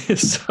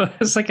 So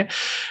it's like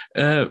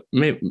a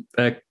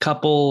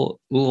couple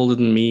a little older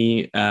than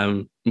me.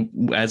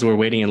 As we're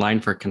waiting in line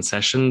for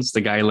concessions,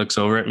 the guy looks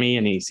over at me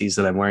and he sees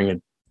that I'm wearing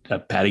a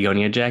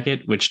Patagonia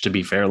jacket, which, to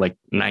be fair, like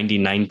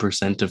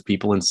 99% of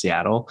people in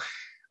Seattle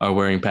are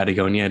wearing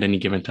Patagonia at any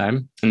given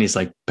time. And he's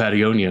like,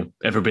 "Patagonia,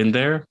 ever been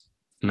there?"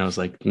 And I was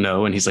like,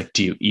 "No." And he's like,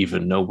 "Do you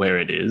even know where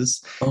it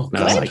is?" Oh,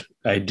 and I was like,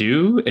 "I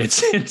do.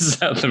 It's in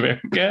South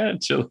America,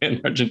 Chile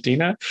and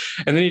Argentina."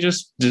 And then he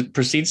just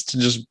proceeds to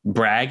just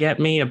brag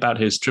at me about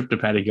his trip to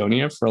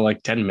Patagonia for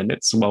like 10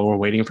 minutes while we're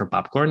waiting for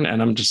popcorn.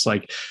 And I'm just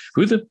like,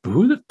 who the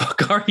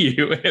fuck are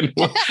you? And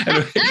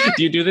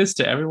do you do this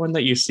to everyone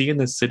that you see in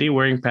the city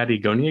wearing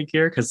Patagonia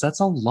gear? Because that's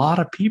a lot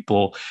of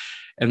people.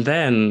 And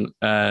then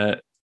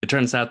it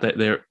turns out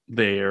that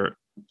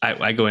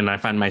I go in and I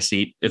find my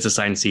seat. It's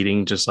assigned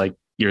seating, just like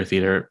your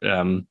theater.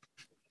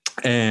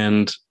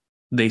 And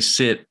they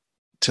sit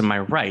to my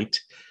right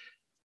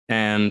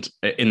and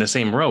in the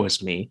same row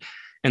as me.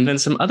 And then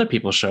some other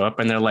people show up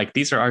and they're like,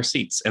 "These are our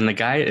seats." And the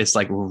guy is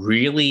like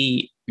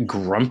really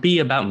grumpy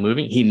about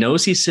moving. He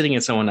knows he's sitting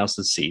in someone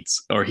else's seats,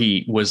 or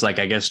he was like,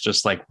 I guess,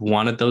 just like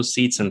wanted those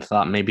seats and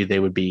thought maybe they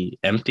would be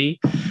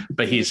empty,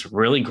 but he's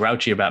really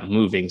grouchy about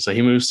moving. So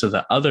he moves to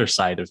the other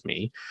side of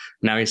me.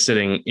 Now he's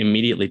sitting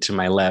immediately to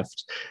my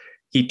left.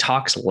 He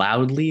talks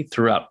loudly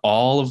throughout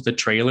all of the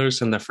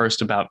trailers in the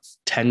first about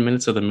 10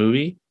 minutes of the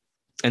movie.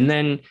 And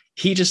then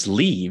he just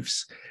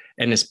leaves.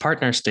 and his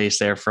partner stays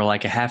there for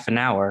like a half an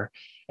hour.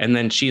 And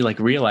then she like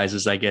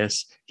realizes, I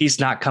guess, he's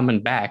not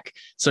coming back.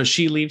 So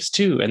she leaves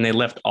too. And they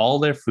left all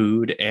their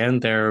food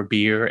and their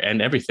beer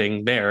and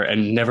everything there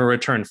and never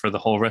returned for the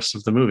whole rest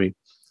of the movie.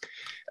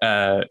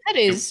 That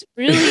is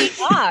really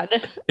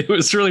odd. It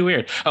was really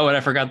weird. Oh, and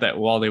I forgot that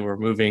while they were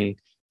moving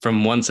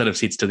from one set of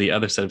seats to the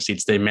other set of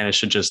seats, they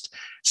managed to just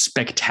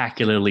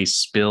spectacularly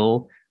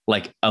spill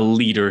like a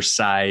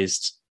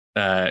liter-sized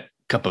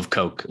cup of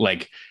Coke,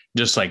 like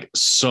just like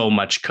so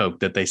much Coke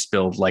that they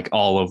spilled like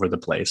all over the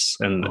place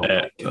and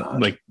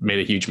like made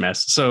a huge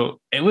mess. So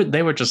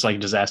they were just like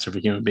disaster for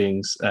human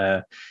beings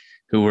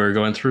who were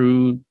going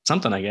through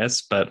something, I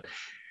guess. But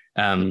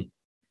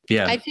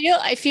yeah,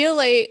 I feel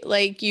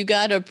like you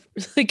got a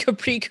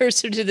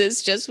precursor to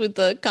this just with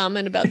the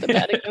comment about the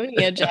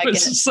Patagonia jacket.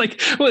 It's just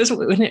like, well,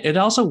 it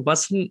also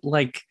wasn't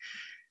like.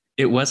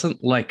 It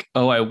wasn't like,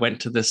 oh, I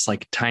went to this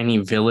like tiny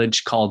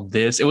village called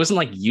this. It wasn't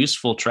like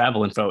useful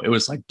travel info. It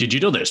was like, did you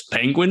know there's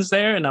penguins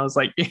there? And I was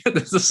like, yeah,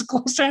 this is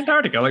close to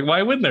Antarctica. Like,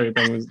 why wouldn't there be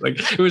penguins? Like,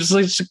 it was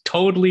like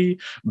totally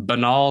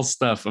banal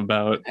stuff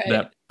about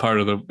that part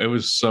of the. It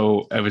was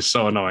so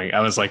annoying. I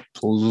was like,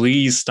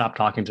 please stop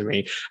talking to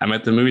me. I'm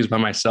at the movies by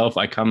myself.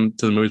 I come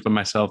to the movies by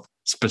myself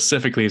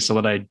specifically so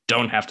that I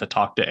don't have to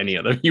talk to any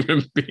other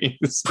human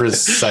beings.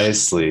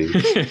 Precisely.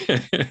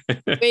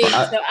 Wait,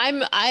 so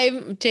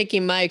I'm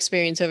taking my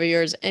experience over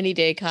yours any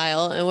day,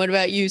 Kyle. And what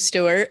about you,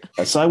 Stuart?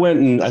 So I went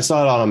and I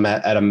saw it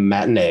at a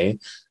matinee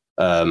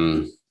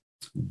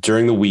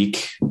during the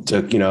week.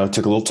 Took a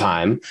little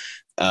time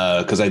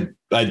because I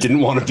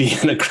didn't want to be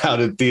in a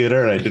crowded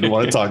theater and I didn't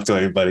want to talk to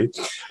anybody.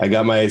 I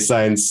got my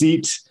assigned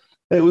seat.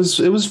 It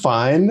was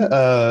fine.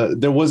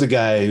 There was a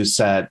guy who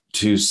sat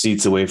 2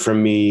 seats away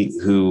from me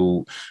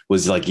who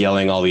was like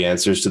yelling all the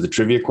answers to the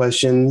trivia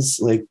questions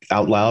like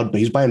out loud, but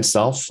he's by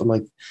himself. I'm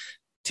like,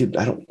 dude,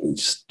 I don't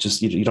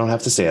just you don't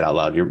have to say it out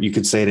loud. You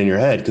could say it in your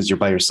head because you're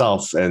by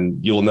yourself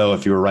and you'll know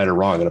if you were right or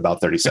wrong in about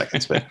 30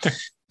 seconds. But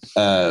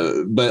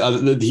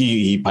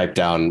he piped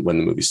down when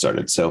the movie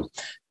started. So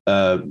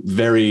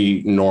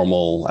very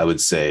normal, I would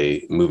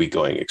say, movie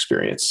going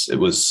experience. It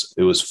was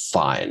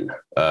fine.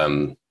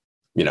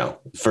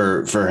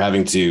 For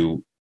having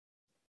to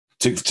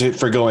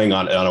for going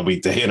on a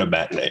weekday in a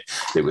matinee,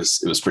 it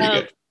was pretty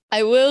good.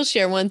 I will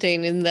share one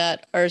thing in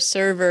that our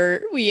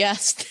server, we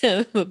asked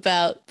them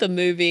about the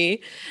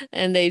movie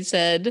and they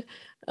said,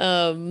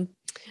 oh,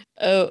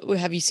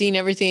 have you seen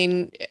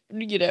everything?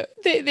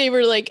 They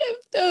were like,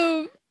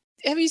 oh,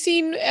 have you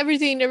seen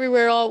everything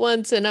everywhere all at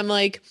once? And I'm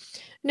like,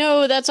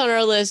 no, that's on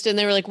our list. And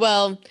they were like,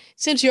 well,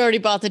 since you already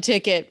bought the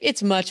ticket,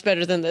 it's much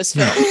better than this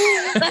film.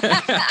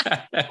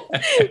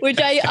 Which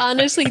I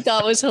honestly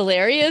thought was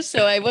hilarious.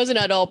 So I wasn't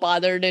at all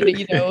bothered and,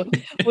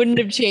 wouldn't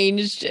have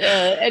changed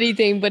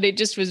anything, but it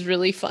just was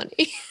really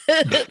funny.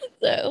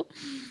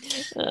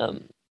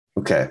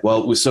 Okay.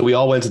 Well, so we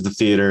all went to the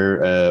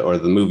theater or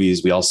the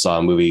movies. We all saw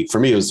a movie. For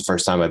me, it was the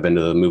first time I've been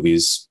to the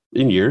movies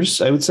in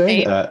years, I would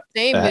say.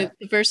 Same.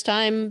 The first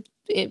time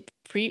I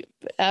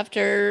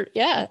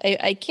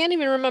can't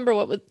even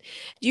remember do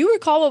you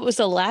recall what was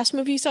the last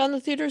movie you saw in the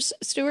theaters,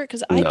 Stuart?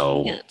 Because I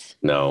can't.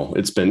 No,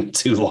 it's been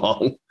too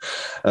long.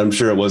 I'm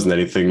sure it wasn't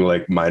anything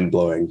like mind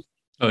blowing.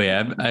 Oh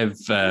yeah, I've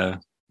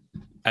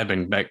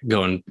been back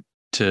going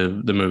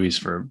to the movies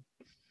for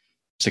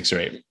 6 or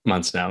 8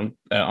 months now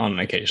on an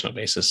occasional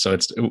basis. So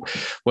it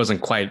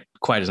wasn't quite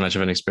as much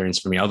of an experience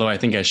for me. Although I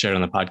think I shared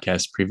on the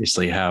podcast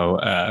previously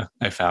how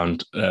I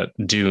found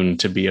Dune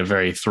to be a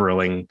very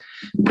thrilling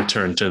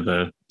return to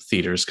the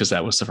theaters because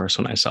that was the first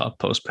one I saw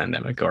post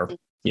pandemic or,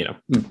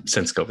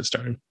 since COVID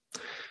started.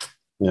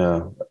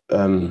 Yeah.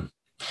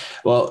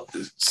 Well,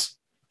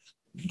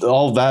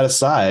 all that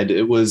aside,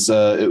 it was,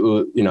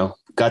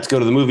 got to go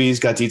to the movies,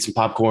 got to eat some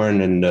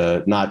popcorn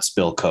and not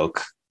spill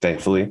Coke,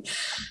 thankfully.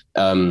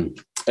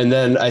 And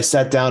then I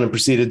sat down and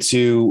proceeded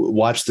to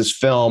watch this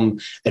film.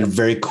 And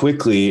very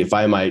quickly, if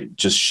I might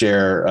just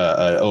share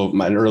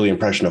an early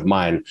impression of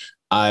mine,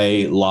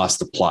 I lost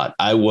the plot.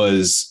 I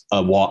was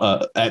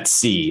at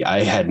sea.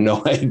 I had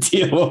no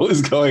idea what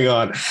was going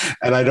on.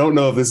 And I don't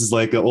know if this is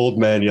like an old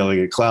man yelling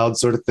at clouds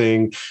sort of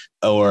thing,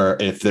 or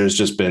if there's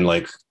just been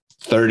like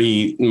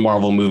 30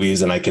 Marvel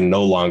movies and I can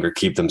no longer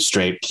keep them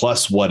straight.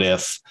 Plus, what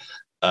if?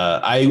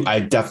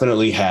 I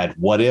definitely had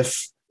what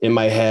if in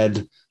my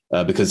head.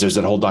 Because there's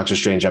that whole Doctor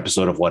Strange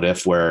episode of What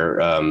If where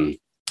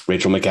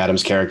Rachel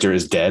McAdams' character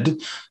is dead.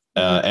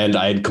 And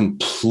I had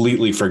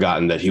completely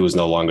forgotten that he was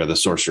no longer the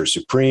Sorcerer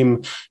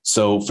Supreme.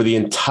 So for the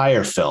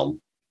entire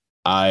film,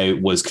 I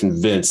was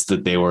convinced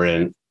that they were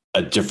in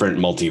a different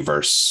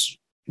multiverse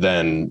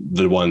than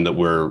the one that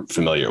we're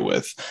familiar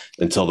with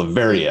until the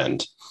very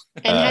end.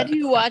 And had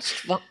you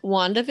watched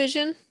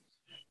WandaVision?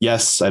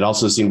 Yes, I'd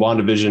also seen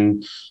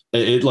WandaVision.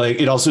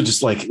 it also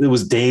just like, it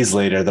was days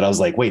later that I was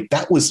like, wait,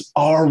 that was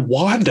our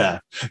Wanda.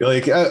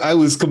 Like I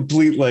was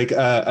complete, like,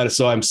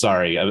 so I'm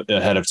sorry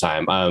ahead of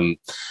time.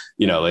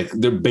 Like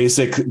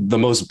the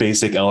most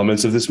basic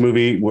elements of this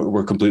movie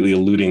were completely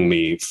eluding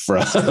me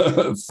from,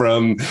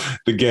 from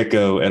the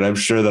get-go. And I'm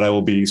sure that I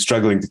will be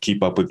struggling to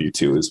keep up with you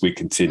two as we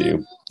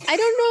continue. I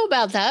don't know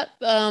about that,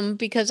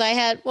 because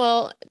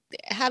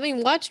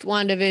having watched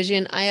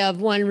WandaVision, I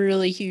have one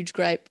really huge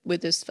gripe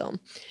with this film.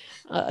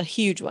 A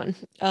huge one.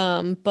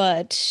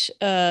 But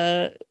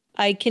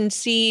I can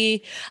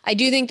see, I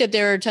do think that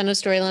there are a ton of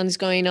storylines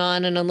going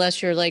on. And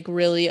unless you're like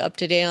really up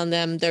to date on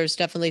them, there's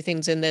definitely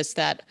things in this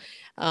that,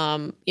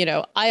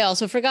 I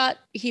also forgot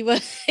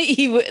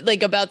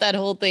like about that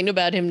whole thing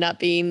about him not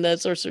being the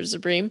Sorcerer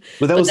Supreme.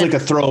 But that was like a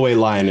throwaway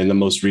line in the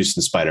most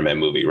recent Spider-Man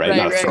movie, right?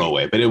 Not a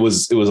throwaway, but it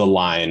was a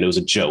line. It was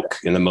a joke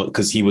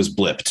because he was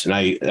blipped, and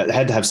I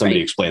had to have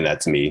somebody explain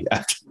that to me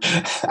after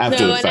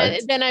the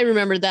fact. Then I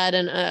remembered that,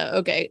 and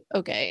okay.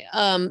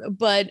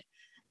 But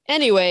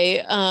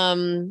anyway,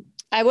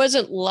 I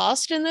wasn't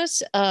lost in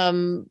this,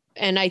 and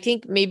I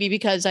think maybe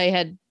because I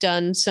had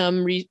done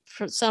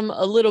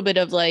a little bit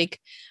of like,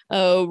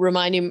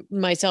 reminding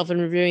myself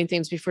and reviewing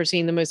things before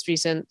seeing the most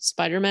recent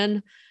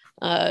Spider-Man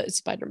film.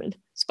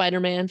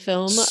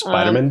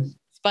 Spider-Man,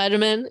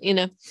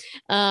 and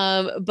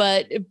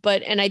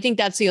I think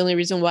that's the only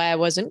reason why I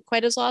wasn't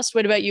quite as lost.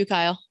 What about you,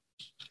 Kyle?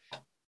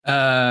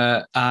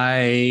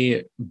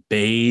 I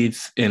bathe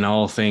in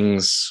all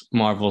things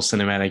Marvel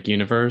Cinematic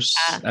Universe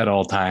at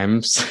all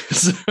times.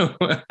 So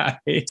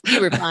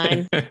you were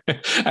fine.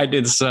 I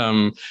did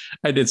some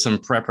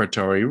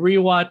preparatory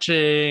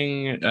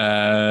rewatching.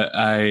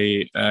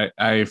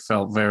 I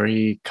felt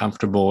very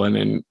comfortable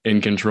and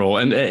in control.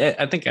 And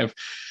I think I've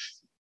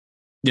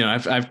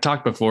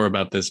talked before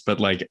about this,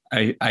 but like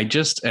I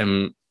just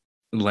am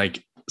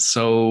like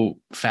so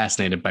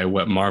fascinated by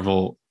what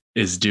Marvel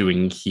is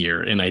doing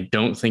here, and I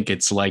don't think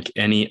it's like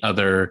any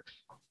other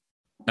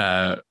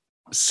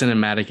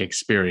cinematic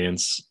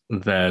experience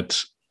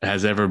that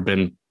has ever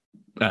been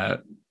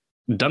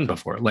done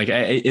before. Like,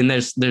 and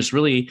there's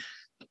really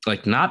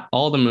like not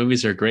all the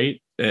movies are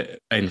great.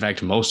 In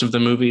fact, most of the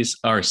movies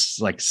are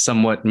like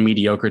somewhat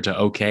mediocre to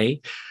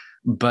okay,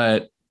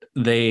 but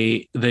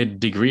the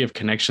degree of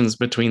connections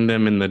between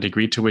them and the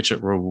degree to which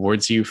it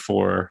rewards you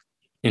for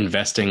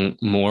investing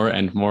more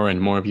and more and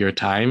more of your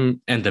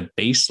time, and the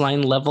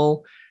baseline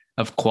level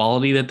of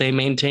quality that they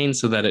maintain,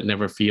 so that it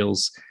never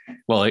feels,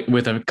 well,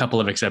 with a couple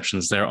of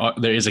exceptions, there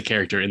is a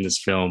character in this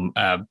film,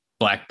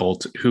 Black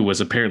Bolt, who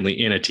was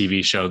apparently in a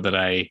TV show that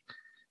I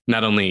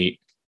not only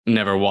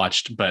never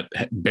watched but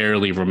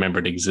barely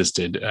remembered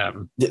existed.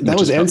 That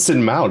was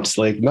Anson Mount,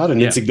 like not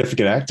an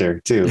insignificant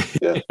actor too.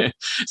 Yeah.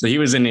 So he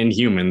was in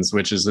Inhumans,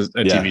 which is a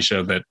TV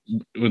show that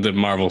the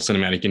Marvel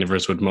Cinematic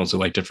Universe would mostly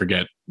like to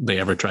forget they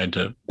ever tried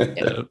to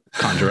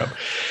conjure up.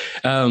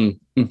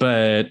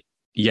 But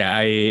yeah,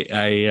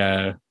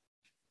 I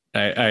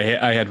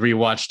had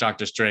rewatched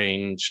Doctor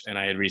Strange, and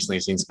I had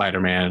recently seen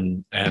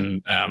Spider-Man,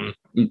 and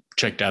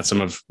checked out some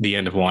of the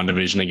end of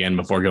WandaVision again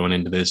before going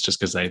into this, just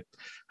because I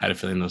had a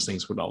feeling those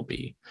things would all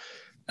be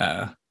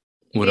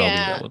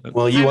relevant.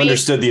 Well, you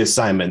understood the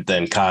assignment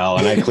then, Kyle,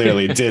 and I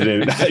clearly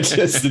didn't. I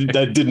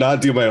did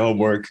not do my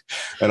homework,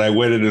 and I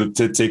went in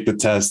to take the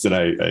test, and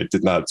I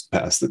did not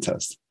pass the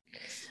test.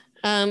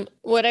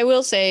 What I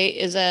will say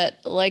is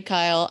that, like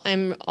Kyle,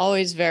 I'm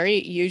always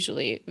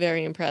usually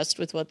very impressed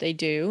with what they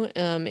do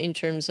in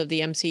terms of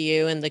the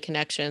MCU and the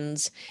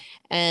connections.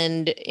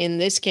 And in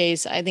this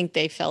case, I think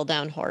they fell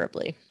down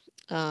horribly.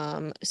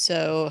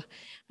 So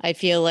I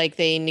feel like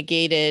they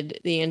negated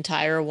the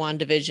entire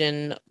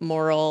WandaVision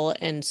moral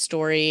and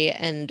story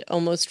and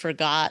almost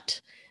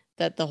forgot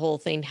that the whole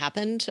thing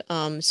happened.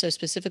 So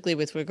specifically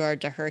with regard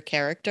to her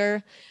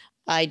character,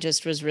 I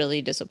just was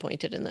really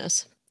disappointed in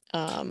this.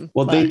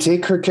 They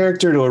take her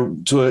character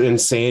to an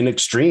insane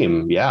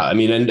extreme. Yeah. I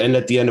mean, and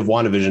at the end of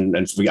WandaVision,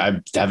 and I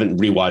haven't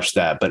rewatched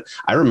that, but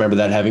I remember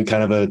that having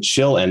kind of a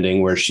chill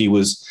ending where she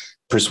was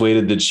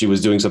persuaded that she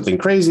was doing something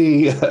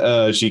crazy.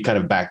 She kind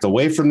of backed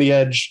away from the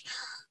edge.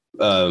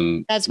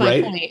 That's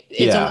my point.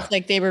 It's almost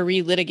like they were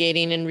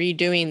relitigating and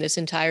redoing this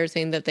entire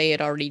thing that they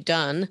had already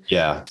done.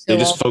 Yeah. So they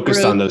just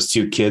focused on those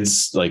two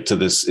kids, like to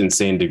this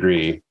insane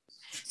degree.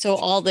 So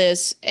all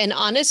this, and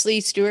honestly,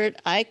 Stuart,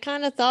 I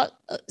kind of thought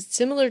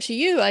similar to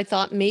you. I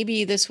thought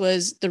maybe this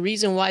was the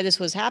reason why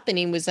this was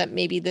happening, was that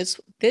maybe this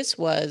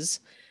was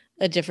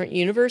a different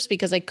universe,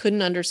 because I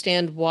couldn't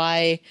understand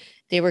why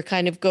they were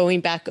kind of going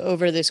back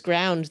over this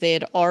ground they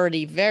had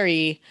already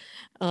very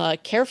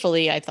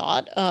carefully, I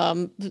thought,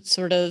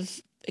 sort of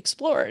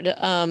explored.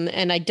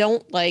 And I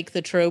don't like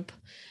the trope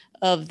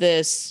of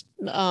this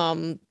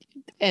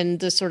and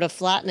the sort of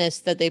flatness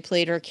that they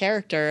played her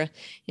character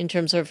in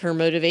terms of her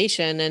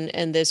motivation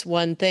and this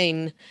one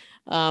thing,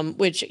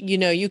 which,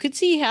 you could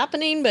see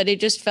happening, but it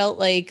just felt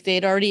like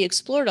they'd already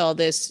explored all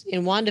this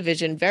in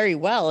WandaVision very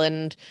well.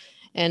 And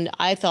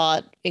I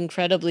thought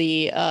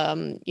incredibly,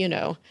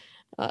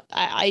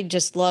 I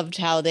just loved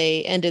how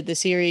they ended the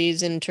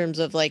series in terms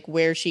of like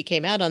where she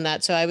came out on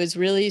that. So I was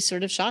really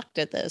sort of shocked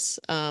at this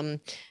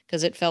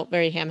because it felt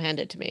very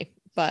ham-handed to me.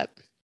 But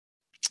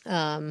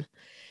I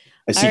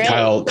see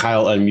all right.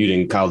 Kyle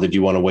unmuting. Kyle, did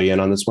you want to weigh in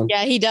on this one?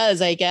 Yeah, he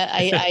does. I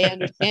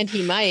understand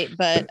he might,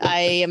 but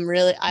I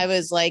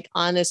was like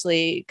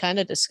honestly kind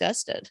of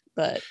disgusted.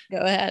 But go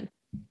ahead.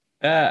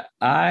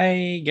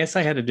 I guess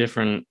I had a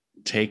different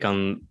take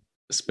on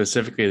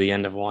specifically the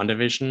end of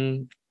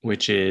WandaVision,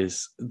 which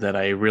is that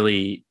I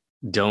really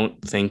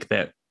don't think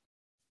that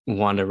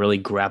Wanda really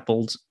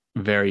grappled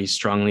very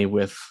strongly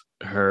with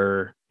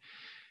her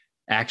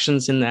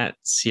actions in that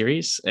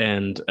series,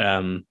 and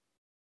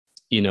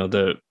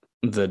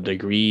the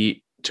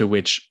degree to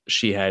which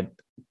she had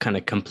kind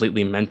of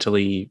completely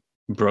mentally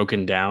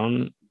broken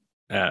down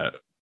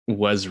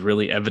was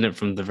really evident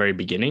from the very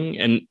beginning.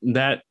 And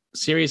that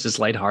series is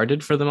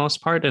lighthearted for the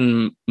most part,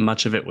 and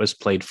much of it was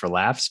played for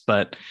laughs.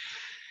 But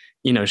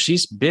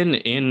she's been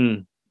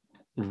in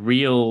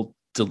real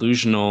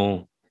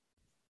delusional,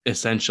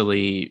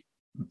 essentially,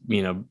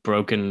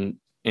 broken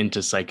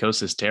into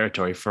psychosis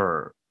territory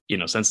for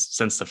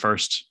since the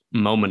first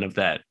moment of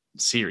that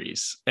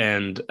series.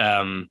 And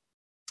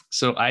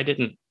so I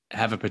didn't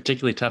have a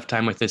particularly tough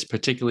time with this,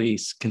 particularly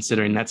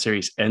considering that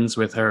series ends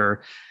with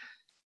her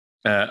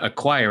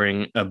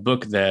acquiring a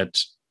book that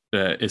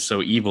is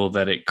so evil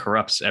that it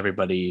corrupts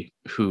everybody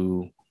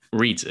who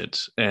reads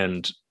it,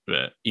 and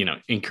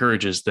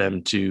encourages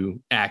them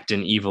to act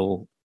in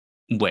evil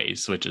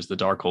ways, which is the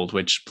Darkhold,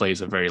 which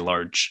plays a very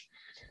large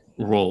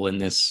role in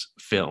this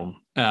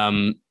film.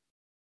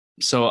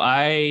 So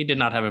I did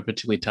not have a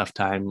particularly tough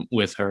time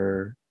with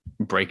her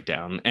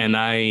breakdown, and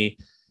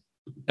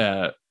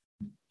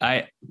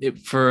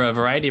for a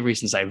variety of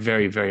reasons, I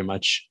very, very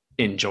much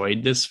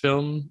enjoyed this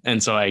film.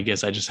 And so I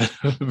guess I just had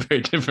a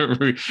very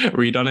different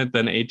read on it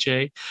than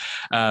HA.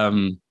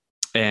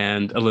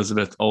 And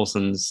Elizabeth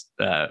Olsen's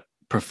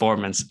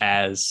performance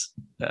as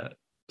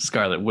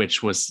Scarlet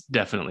Witch was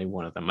definitely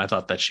one of them. I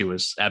thought that she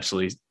was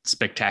absolutely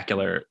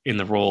spectacular in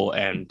the role,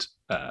 and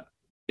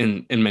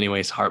in many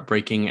ways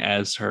heartbreaking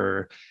as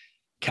her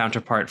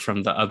counterpart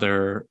from the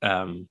other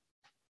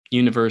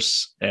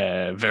universe.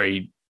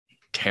 Very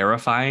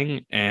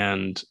terrifying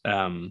and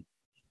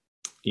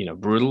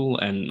brutal,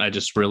 and I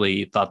just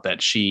really thought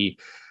that she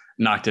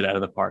knocked it out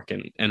of the park,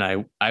 and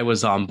I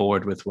was on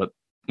board with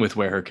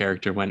where her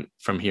character went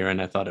from here,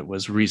 and I thought it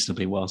was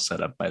reasonably well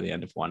set up by the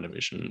end of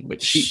WandaVision,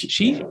 which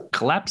she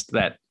collapsed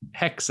that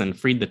hex and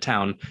freed the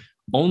town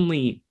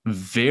only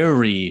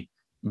very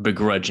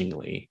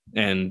begrudgingly,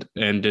 and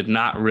did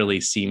not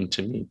really seem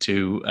to me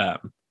to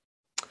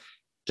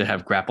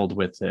have grappled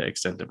with the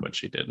extent of what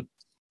she did.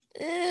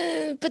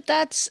 But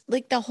that's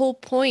like the whole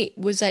point,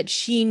 was that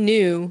she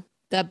knew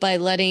that by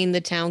letting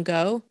the town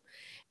go,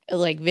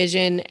 like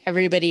Vision,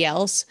 everybody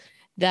else,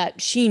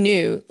 that she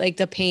knew like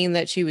the pain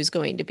that she was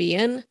going to be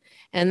in.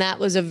 And that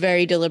was a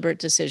very deliberate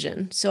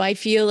decision. So I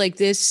feel like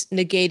this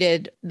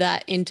negated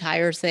that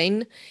entire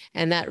thing.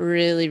 And that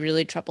really,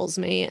 really troubles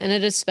me. And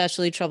it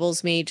especially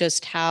troubles me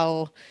just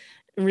how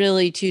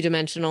really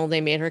two-dimensional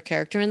they made her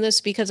character in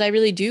this, because I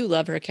really do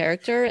love her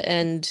character.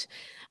 And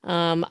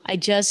I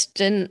just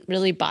didn't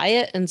really buy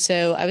it. And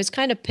so I was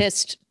kind of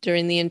pissed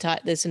during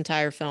this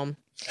entire film.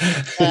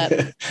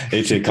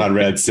 H.A.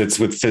 Conrad sits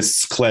with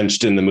fists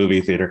clenched in the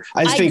movie theater.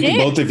 I think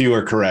both of you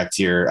are correct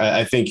here.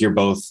 I think you're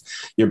both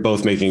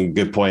making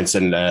good points,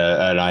 and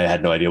I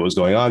had no idea what was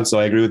going on, so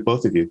I agree with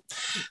both of you.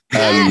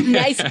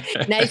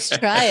 Nice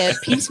try at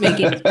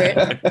peacemaking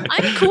spirit.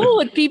 I'm cool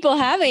with people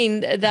having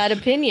that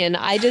opinion.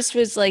 I just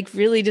was like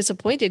really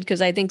disappointed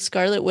because I think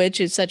Scarlet Witch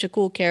is such a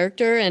cool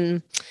character,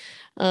 and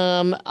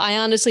I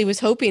honestly was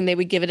hoping they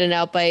would give it an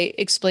out by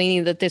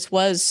explaining that this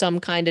was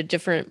some kind of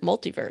different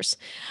multiverse,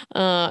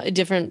 a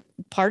different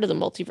part of the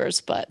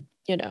multiverse, but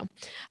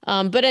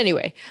but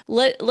anyway,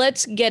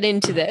 let's get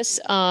into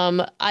this.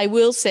 I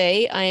will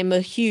say I am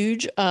a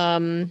huge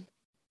fan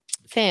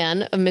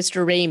of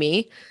Mr.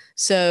 Raimi.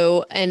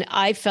 So, and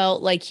I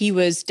felt like he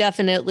was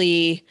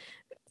definitely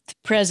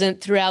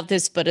present throughout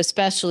this, but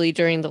especially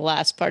during the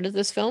last part of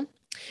this film.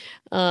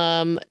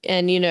 I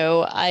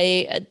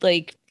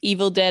like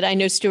Evil Dead. I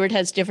know Stuart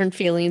has different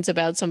feelings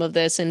about some of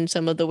this and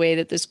some of the way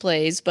that this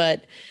plays,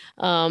 but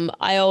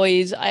I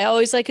always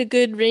like a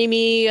good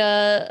Raimi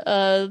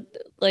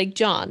like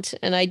jaunt,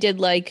 and I did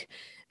like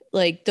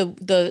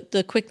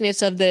the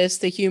quickness of this,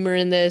 the humor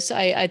in this.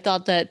 I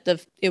thought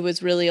that it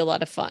was really a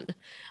lot of fun.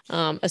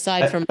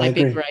 Aside from my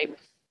big gripe.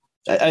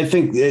 I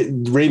think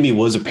Raimi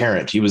was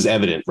apparent. He was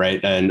evident,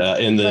 right? And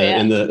in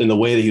the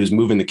way that he was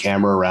moving the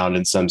camera around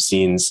in some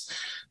scenes,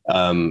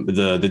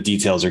 the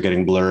details are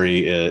getting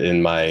blurry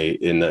in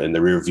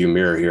the rear view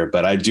mirror here.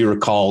 But I do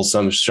recall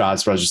some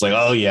shots where I was just like,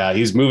 oh yeah,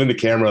 he's moving the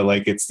camera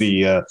like it's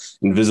the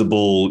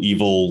invisible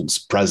evil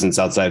presence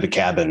outside the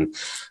cabin.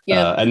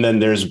 Yeah. And then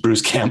there's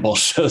Bruce Campbell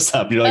shows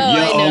up. You're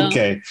like,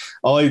 okay.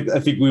 All I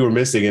think we were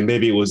missing, and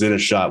maybe it was in a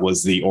shot,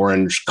 was the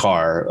orange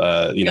car.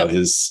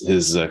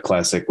 His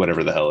classic,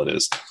 whatever the hell it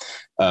is.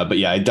 But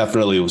yeah, I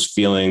definitely was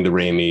feeling the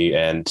Raimi,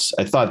 and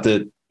I thought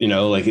that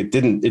like it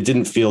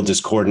didn't feel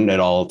discordant at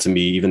all to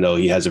me, even though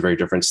he has a very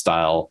different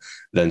style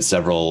than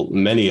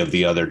many of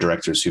the other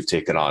directors who've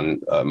taken on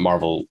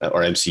Marvel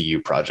or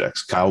MCU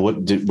projects. Kyle,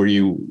 were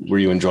you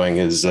enjoying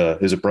his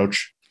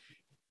approach?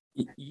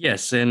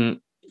 Yes,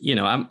 and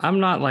I'm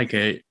not like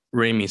a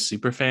Raimi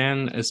super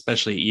fan,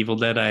 especially Evil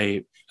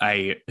Dead.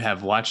 I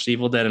have watched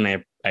Evil Dead, and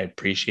I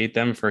appreciate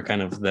them for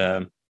kind of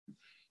the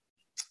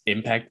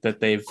impact that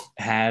they've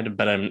had,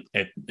 but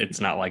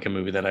it's not like a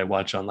movie that I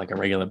watch on like a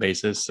regular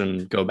basis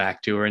and go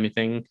back to or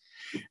anything.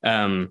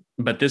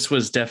 But this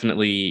was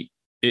definitely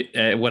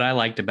what I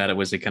liked about it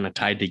was it kind of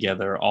tied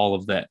together all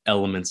of the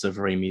elements of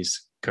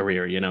Raimi's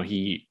career.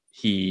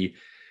 He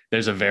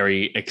there's a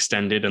very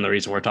extended, and the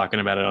reason we're talking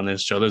about it on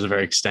this show, there's a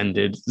very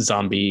extended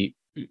zombie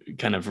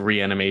kind of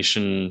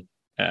reanimation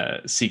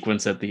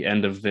sequence at the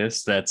end of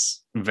this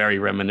that's very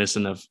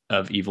reminiscent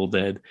of Evil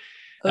Dead.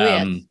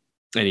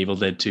 And Evil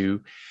Dead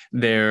 2.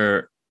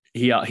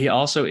 He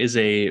also is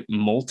a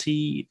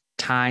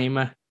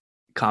multi-time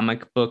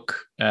comic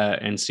book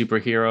and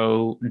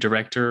superhero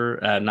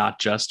director,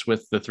 not just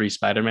with the 3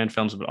 Spider-Man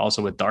films, but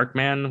also with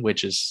Darkman,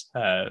 which is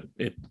a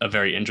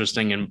very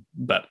interesting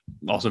but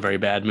also very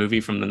bad movie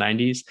from the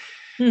 90s.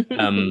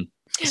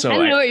 So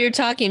I know what you're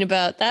talking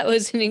about. That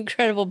was an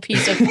incredible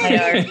piece of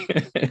art.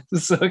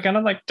 So it kind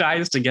of like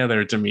ties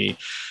together to me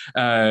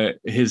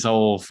his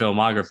whole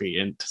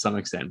filmography, and to some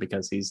extent,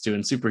 because he's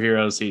doing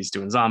superheroes, he's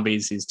doing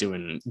zombies, he's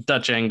doing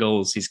Dutch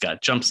angles, he's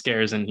got jump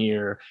scares in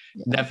here.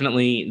 Yeah.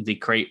 Definitely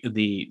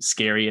the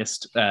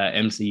scariest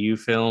MCU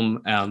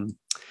film.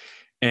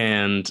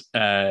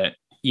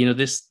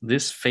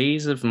 This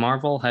phase of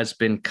Marvel has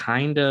been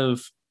kind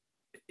of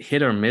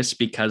hit or miss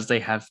because they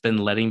have been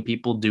letting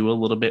people do a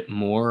little bit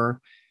more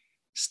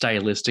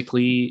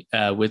stylistically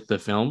with the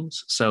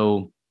films.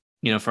 So,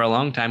 for a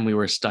long time we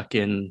were stuck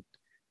in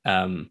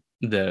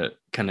the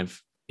kind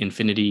of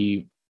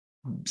Infinity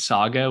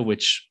Saga,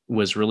 which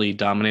was really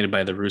dominated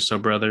by the Russo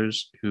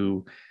brothers,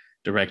 who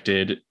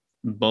directed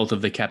both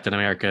of the Captain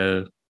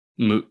America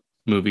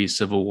movies,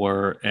 Civil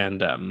War,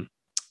 and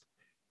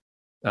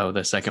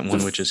the second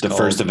one, which is the called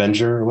First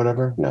Avenger or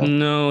whatever.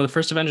 No, the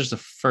First Avenger is the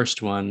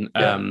first one.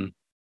 Yeah.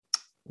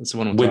 It's the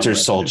one with Winter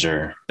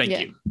Soldier. Thank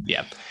you.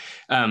 Yeah.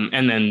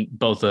 And then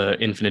both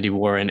Infinity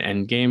War and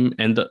Endgame,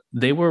 and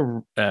they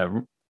were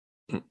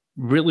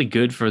really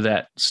good for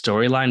that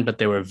storyline, but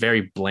they were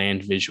very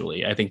bland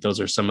visually. I think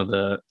those are some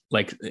of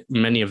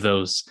many of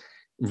those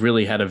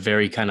really had a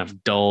very kind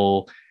of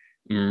dull,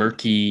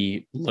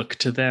 murky look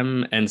to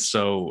them. And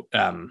so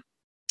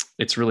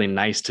it's really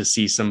nice to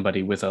see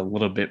somebody with a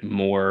little bit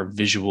more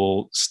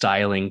visual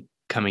styling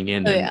coming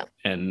in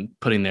and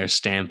putting their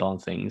stamp on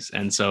things.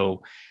 And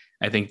so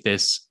I think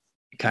this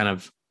kind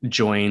of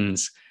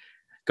joins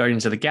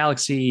Guardians of the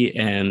Galaxy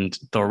and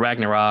Thor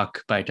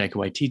Ragnarok by Taika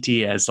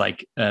Waititi as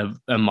like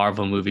a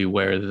Marvel movie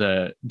where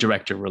the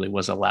director really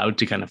was allowed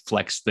to kind of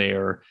flex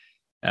their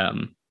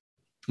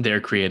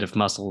creative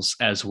muscles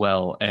as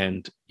well.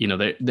 And,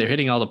 they're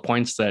hitting all the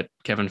points that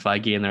Kevin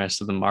Feige and the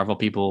rest of the Marvel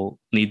people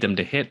need them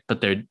to hit, but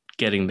they're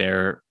getting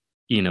there,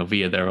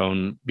 via their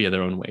own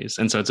ways.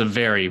 And so it's a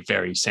very,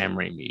 very Sam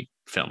Raimi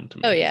film to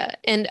me. Oh yeah.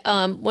 And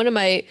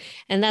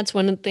that's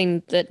one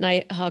thing that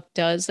Nighthawk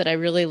does that I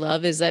really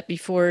love, is that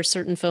before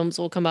certain films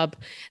will come up,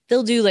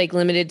 they'll do like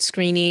limited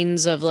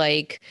screenings of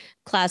like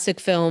classic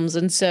films.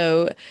 And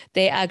so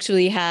they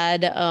actually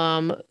had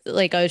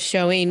like a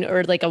showing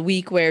or like a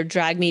week where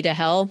Drag Me to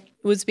Hell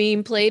was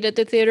being played at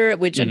the theater,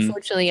 which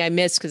unfortunately I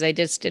missed because I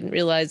just didn't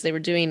realize they were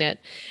doing it.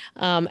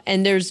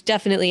 And there's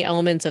definitely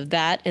elements of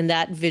that and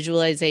that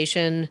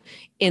visualization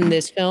in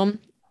this film.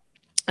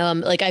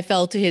 Like I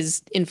felt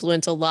his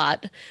influence a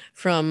lot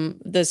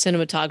from the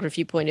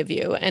cinematography point of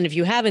view. And if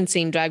you haven't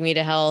seen Drag Me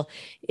to Hell,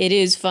 it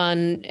is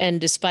fun. And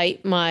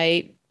despite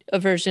my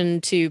aversion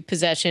to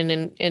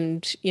possession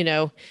and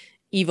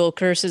evil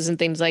curses and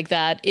things like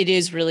that, it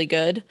is really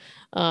good.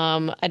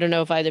 I don't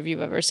know if either of you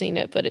have ever seen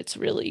it, but it's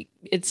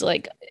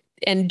like,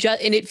 and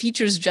it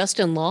features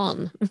Justin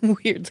Long,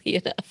 weirdly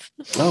enough.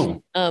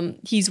 Oh,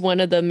 he's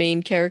one of the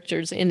main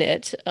characters in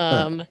it.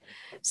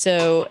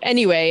 So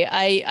anyway,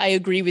 I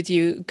agree with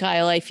you,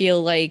 Kyle. I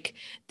feel like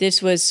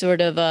this was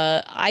sort of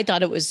I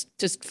thought it was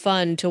just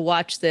fun to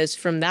watch this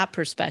from that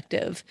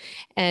perspective.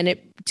 And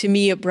to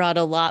me, it brought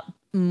a lot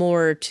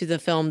more to the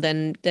film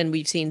than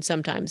we've seen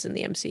sometimes in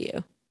the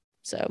MCU.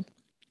 So.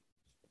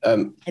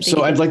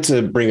 I'd like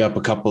to bring up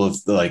a couple of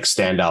like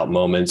standout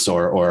moments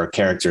or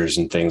characters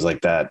and things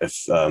like that,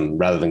 if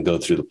rather than go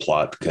through the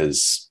plot,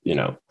 because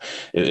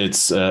it's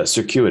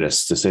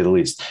circuitous to say the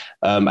least.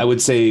 I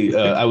would say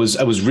I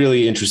was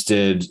really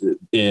interested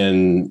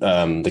in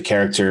the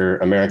character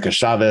America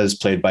Chavez,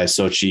 played by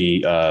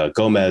Xochitl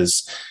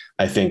Gomez.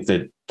 I think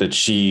that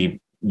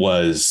she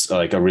was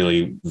like a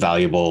really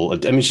valuable.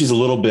 I mean, she's a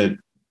little bit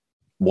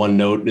one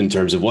note in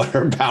terms of what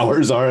her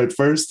powers are at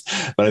first,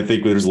 but I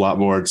think there's a lot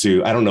more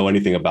to, I don't know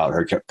anything about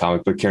her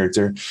comic book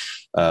character.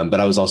 But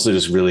I was also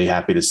just really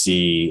happy to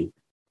see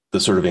the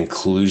sort of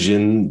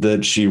inclusion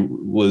that she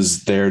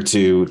was there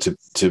to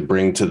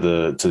bring to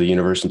the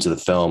universe and to the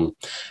film.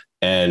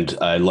 And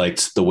I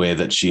liked the way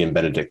that she and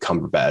Benedict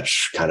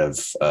Cumberbatch kind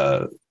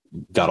of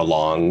got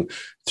along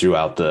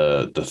throughout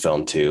the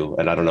film too.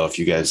 And I don't know if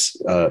you guys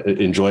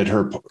enjoyed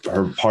her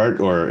part,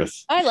 or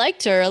if I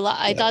liked her a lot.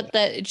 I Yeah. thought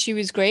that she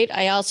was great.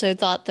 I also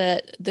thought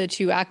that the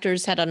two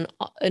actors had an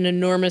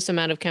enormous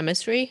amount of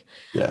chemistry.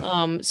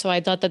 yeah, So I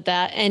thought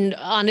that, and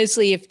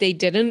honestly, if they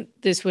didn't,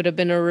 this would have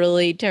been a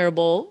really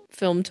terrible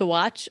film to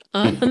watch.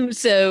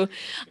 So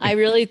I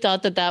really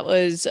thought that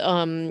was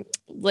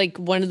like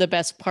one of the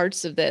best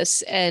parts of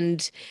this,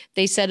 and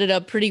they set it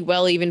up pretty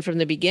well even from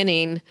the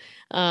beginning.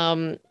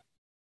 Um,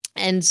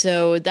 and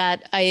so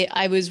that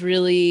I was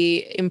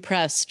really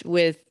impressed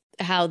with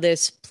how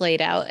this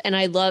played out. And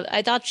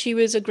I thought she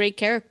was a great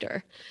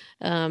character.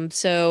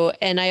 So,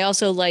 and I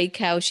also like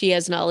how she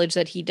has knowledge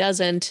that he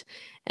doesn't,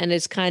 and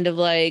is kind of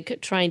like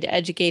trying to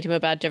educate him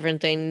about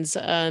different things.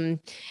 And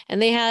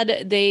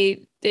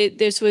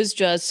this was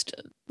just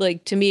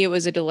like, to me, it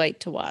was a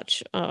delight to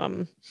watch.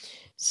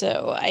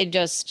 So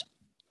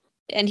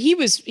and he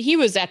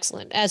was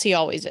excellent, as he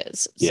always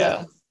is.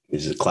 yeah, So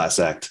he's a class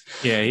act.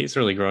 Yeah, he's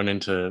really grown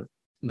into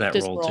that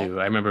This role role. too.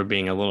 I remember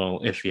being a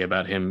little iffy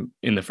about him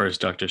in the first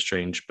Doctor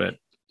Strange, but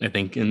I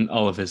think in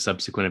all of his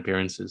subsequent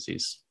appearances,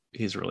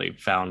 he's really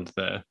found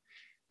the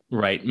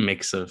right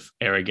mix of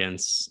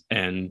arrogance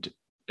and,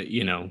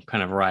 you know,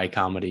 kind of wry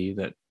comedy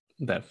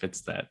that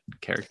fits that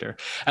character.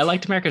 I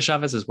liked America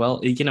Chavez as well.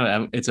 You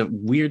know, it's a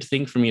weird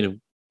thing for me to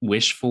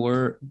wish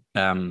for,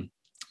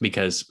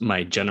 because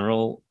my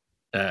general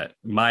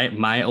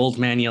my old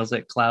man yells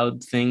at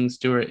cloud thing,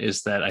 Stuart,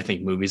 is that I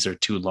think movies are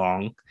too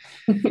long.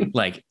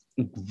 Like,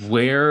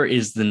 where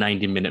is the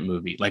 90-minute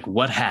movie? Like,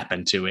 what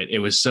happened to it? It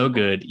was so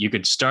good. You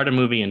could start a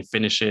movie and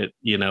finish it,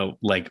 you know,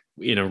 like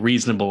in a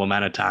reasonable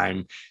amount of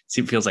time.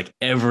 It feels like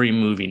every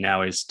movie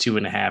now is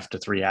 2.5 to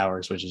 3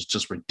 hours, which is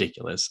just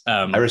ridiculous.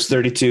 Virus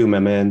 32, my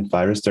man.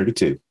 Virus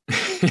 32.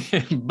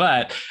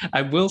 But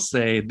I will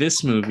say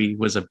this movie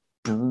was a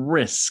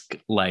brisk,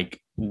 like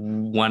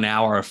 1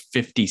 hour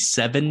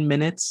 57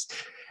 minutes,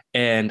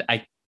 and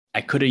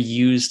I could have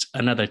used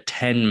another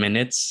 10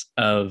 minutes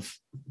of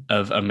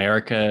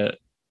America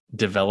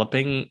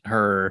developing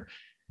her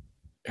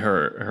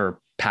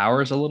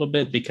powers a little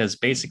bit, because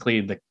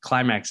basically the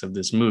climax of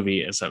this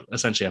movie is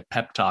essentially a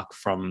pep talk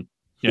from,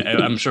 you know,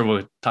 I'm sure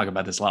we'll talk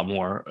about this a lot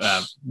more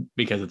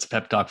because it's a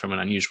pep talk from an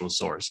unusual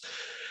source,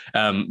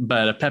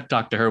 but a pep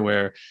talk to her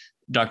where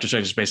Doctor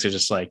Strange is basically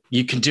just like,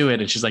 you can do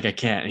it. And she's like, I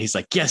can't. And he's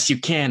like, yes, you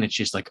can. And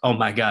she's like, oh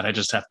my God, I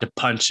just have to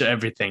punch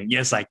everything.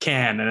 Yes, I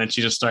can. And then she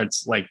just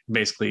starts like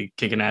basically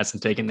kicking ass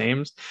and taking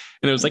names.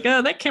 And it was like,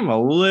 oh, that came a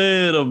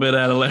little bit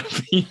out of left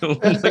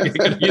field. Like, I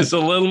could use a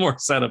little more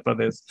setup of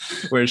this,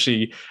 where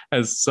she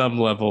has some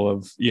level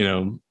of, you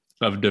know,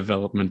 of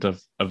development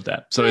of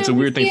that. So it's a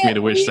weird thing for me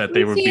to wish that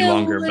they would be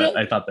longer, but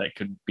I thought that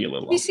could be a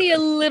little longer. We see a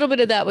little bit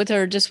of that with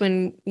her just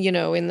when, you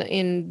know,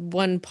 in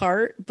one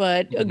part,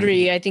 but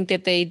agree. I think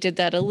that they did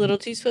that a little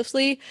too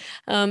swiftly.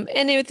 And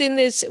within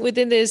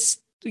this,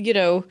 you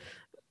know,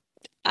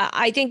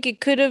 I think it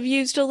could have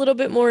used a little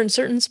bit more in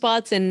certain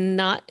spots and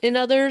not in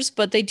others,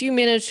 but they do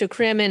manage to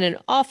cram in an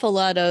awful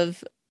lot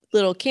of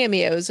little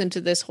cameos into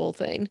this whole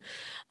thing.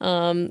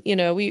 You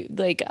know,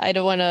 I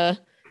don't want to.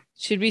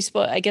 Should we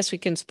spoil? I guess we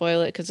can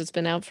spoil it because it's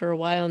been out for a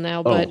while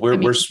now. But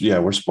we're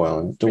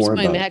spoiling. Don't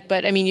worry about it.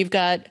 But I mean, you've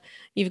got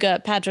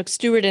Patrick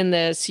Stewart in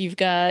this. You've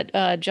got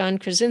John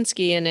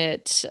Krasinski in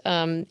it.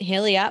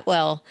 Haley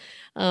Atwell.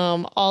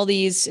 All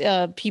these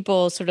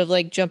people sort of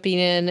like jumping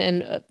in,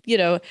 and you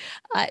know,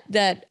 I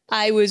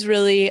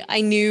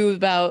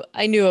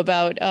knew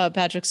about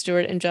Patrick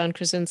Stewart and John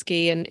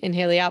Krasinski and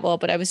Haley Atwell,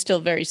 but I was still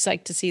very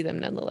psyched to see them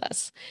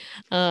nonetheless.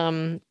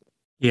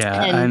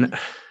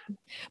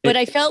 But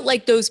I felt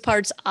like those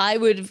parts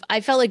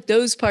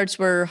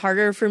were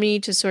harder for me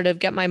to sort of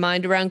get my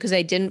mind around because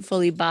I didn't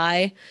fully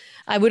buy.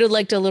 I would have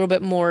liked a little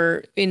bit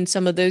more in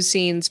some of those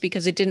scenes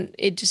because it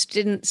just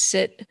didn't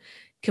sit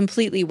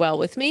completely well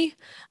with me.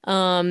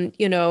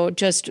 You know,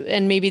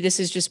 and maybe this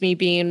is just me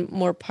being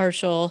more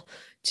partial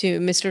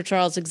to Mr.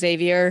 Charles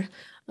Xavier,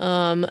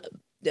 to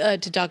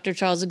Dr.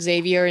 Charles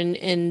Xavier,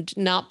 and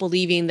not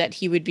believing that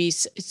he would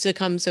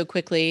succumb so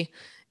quickly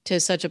to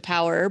such a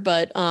power.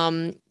 But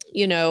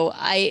you know,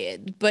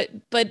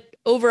 but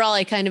overall,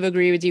 I kind of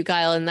agree with you,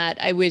 Kyle, in that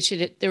I wish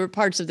there were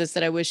parts of this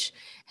that I wish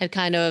had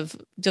kind of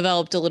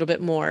developed a little bit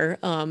more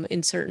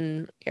in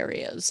certain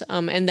areas.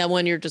 And that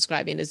one you're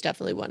describing is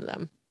definitely one of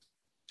them.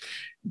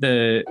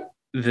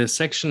 The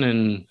section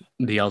in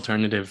the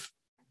alternative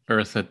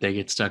Earth that they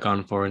get stuck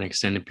on for an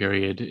extended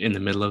period in the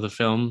middle of the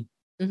film,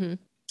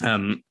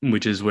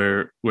 which is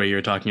where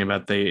you're talking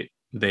about they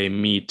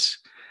meet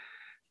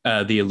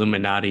the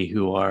Illuminati,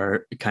 who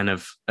are kind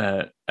of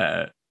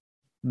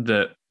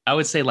I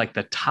would say like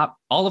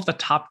all of the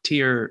top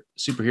tier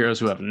superheroes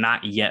who have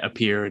not yet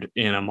appeared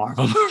in a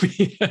Marvel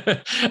movie.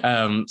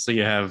 So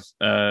you have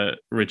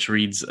Rich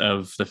Reeds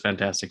of the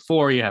Fantastic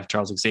Four, you have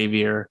Charles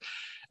Xavier,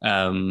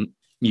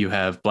 you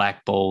have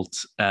Black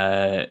Bolt,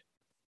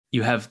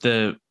 you have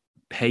the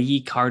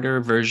Peggy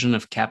Carter version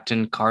of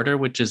Captain Carter,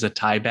 which is a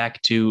tie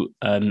back to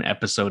an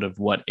episode of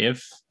What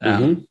If.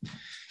 And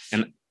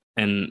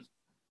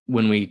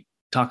when we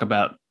talk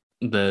about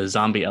the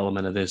zombie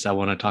element of this, I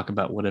want to talk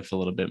about What If a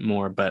little bit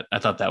more, but I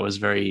thought that was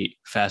very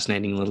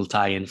fascinating little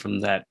tie-in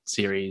from that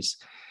series.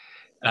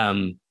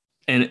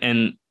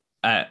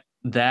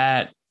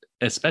 That,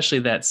 especially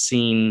that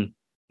scene,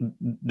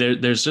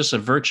 there's just a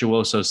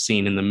virtuoso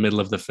scene in the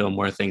middle of the film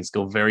where things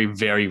go very,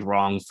 very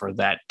wrong for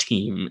that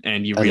team.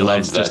 And you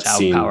realize just how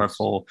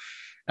powerful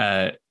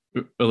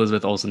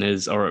Elizabeth Olsen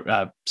is,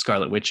 or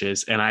Scarlet Witch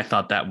is. And I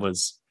thought that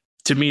was,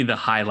 to me, the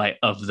highlight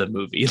of the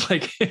movie.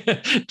 Like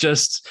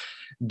just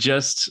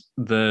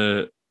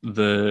the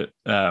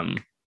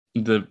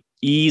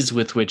ease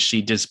with which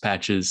she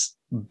dispatches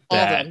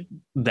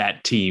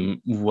that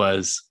team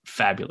was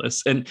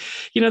fabulous. And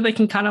they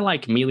can kind of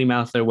like mealy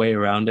mouth their way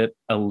around it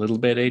a little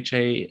bit,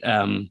 HA,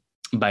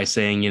 by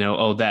saying,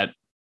 that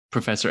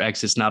Professor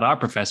X is not our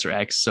Professor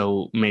X,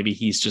 so maybe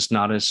he's just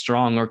not as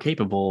strong or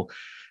capable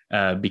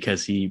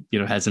because he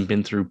hasn't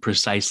been through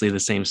precisely the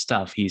same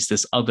stuff. He's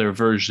this other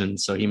version,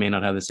 so he may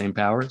not have the same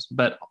powers.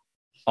 But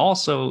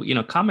also,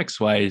 comics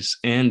wise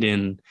and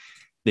in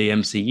the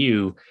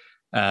MCU,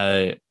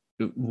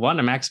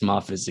 Wanda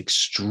Maximoff is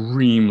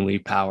extremely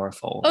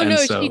powerful. Oh, no,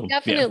 she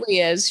definitely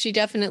is. She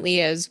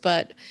definitely is.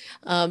 But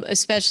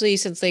especially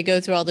since they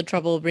go through all the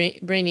trouble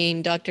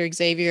bringing Dr.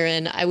 Xavier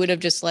in, I would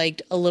have just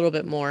liked a little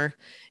bit more,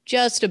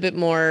 just a bit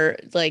more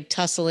like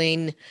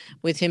tussling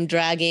with him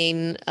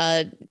dragging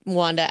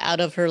Wanda out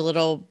of her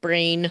little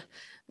brain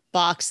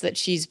box that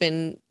she's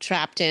been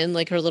trapped in,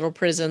 like her little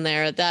prison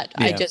there.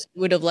 I just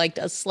would have liked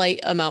a slight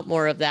amount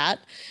more of that.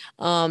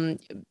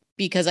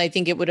 Because I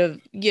think it would have,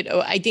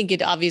 I think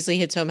it obviously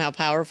hits home how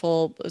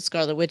powerful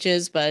Scarlet Witch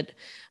is, but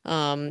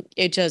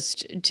it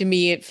just, to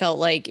me, it felt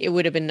like it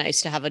would have been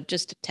nice to have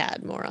just a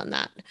tad more on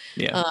that.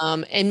 Yeah.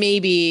 And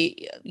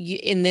maybe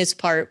in this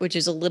part, which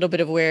is a little bit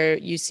of where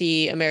you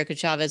see America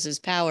Chavez's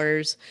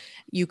powers,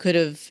 you could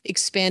have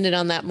expanded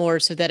on that more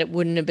so that it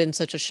wouldn't have been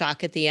such a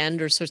shock at the end,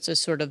 or such a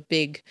sort of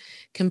big,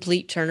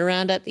 complete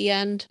turnaround at the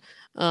end.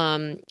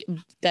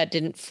 That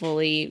didn't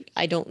fully,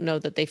 I don't know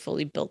that they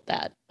fully built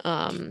that.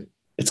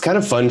 It's kind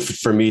of fun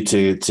for me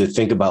to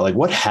think about like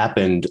what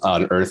happened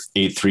on Earth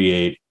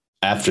 838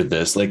 after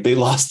this. Like they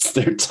lost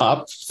their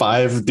top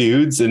 5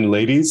 dudes and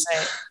ladies,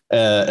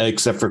 right.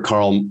 Except for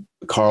Carl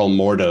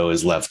Mordo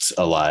is left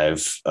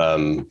alive.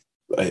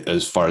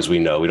 As far as we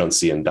know, we don't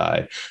see him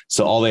die.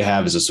 So all they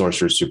have is a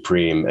Sorcerer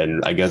Supreme,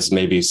 and I guess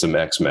maybe some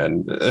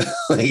X-Men.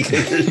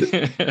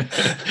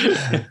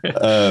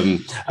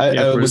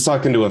 I was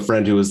talking to a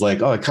friend who was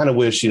like, "Oh, I kind of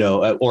wish,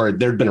 or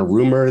there'd been a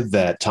rumor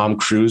that Tom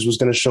Cruise was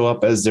going to show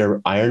up as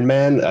their Iron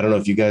Man. I don't know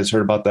if you guys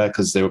heard about that,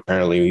 because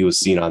he was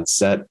seen on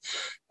set.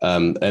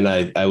 And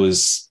I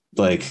was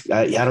like,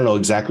 I don't know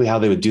exactly how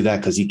they would do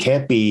that, because he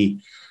can't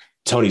be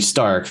Tony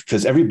Stark,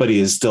 because everybody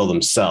is still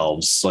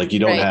themselves. Like you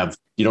don't have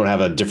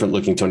a different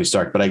looking Tony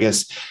Stark, but I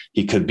guess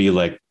he could be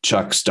like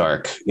Chuck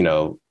Stark,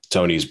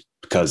 Tony's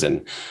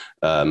cousin.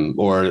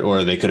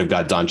 Or they could have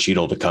got Don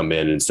Cheadle to come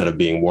in instead of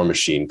being War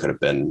Machine, could have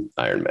been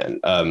Iron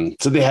Man.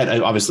 So they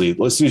had, obviously,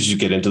 as soon as you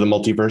get into the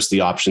multiverse,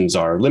 the options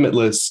are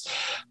limitless.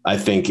 I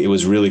think it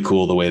was really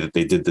cool the way that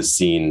they did the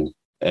scene,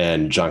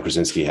 and John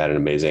Krasinski had an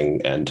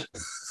amazing end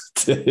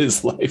to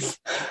his life.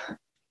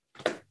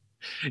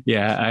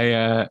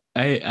 Yeah,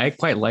 I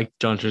quite like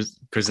John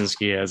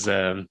Krasinski as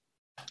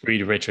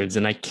Reed Richards,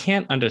 and I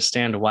can't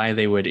understand why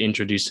they would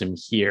introduce him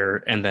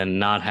here and then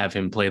not have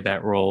him play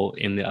that role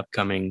in the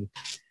upcoming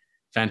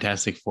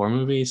Fantastic Four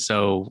movie.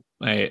 So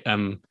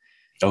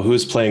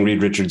who's playing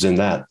Reed Richards in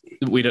that?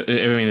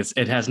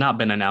 It has not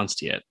been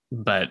announced yet,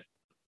 but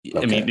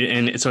okay.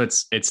 And so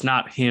it's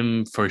not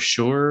him for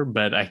sure,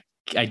 but I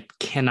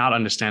cannot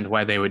understand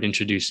why they would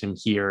introduce him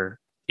here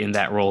in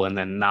that role and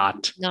then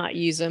not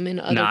use him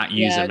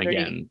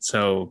again.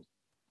 So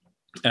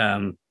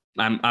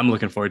I'm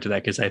looking forward to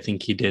that, because I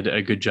think he did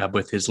a good job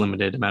with his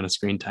limited amount of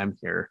screen time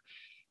here,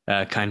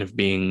 kind of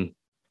being,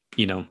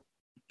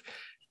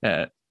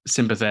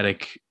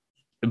 sympathetic,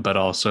 but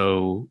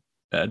also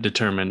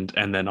determined,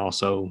 and then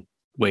also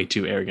way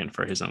too arrogant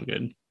for his own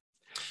good.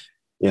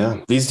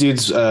 Yeah, these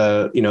dudes,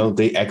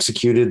 they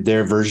executed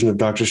their version of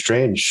Doctor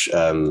Strange,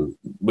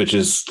 which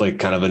is like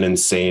kind of an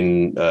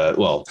insane.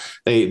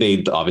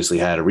 They obviously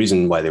had a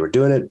reason why they were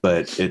doing it,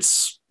 but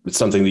it's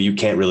something that you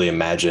can't really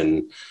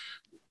imagine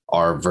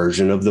our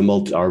version of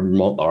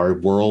our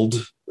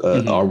world,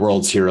 our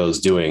world's heroes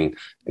doing,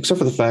 except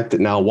for the fact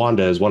that now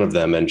Wanda is one of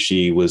them, and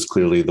she was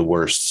clearly the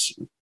worst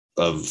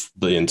of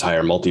the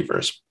entire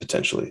multiverse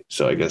potentially.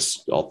 So I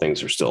guess all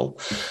things are still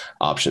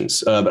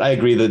options. But I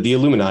agree that the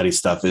Illuminati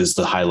stuff is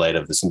the highlight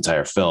of this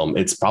entire film.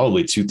 It's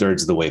probably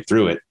 2/3 of the way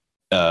through it.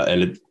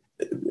 But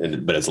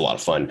it's a lot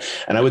of fun.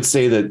 And I would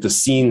say that the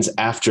scenes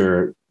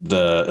after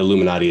the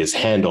Illuminati is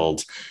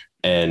handled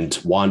and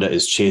Wanda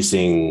is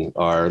chasing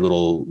our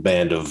little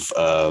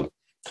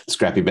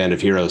scrappy band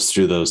of heroes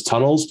through those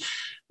tunnels,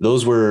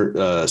 those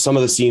were some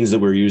of the scenes that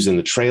were used in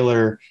the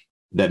trailer.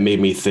 that made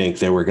me think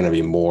there were going to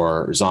be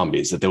more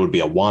zombies, that there would be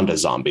a Wanda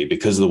zombie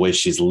because of the way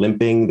she's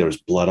limping. There was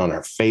blood on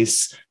her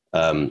face.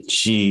 And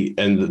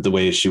the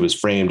way she was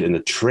framed in the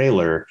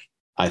trailer,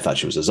 I thought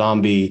she was a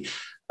zombie,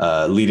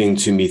 leading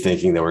to me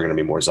thinking there were going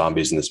to be more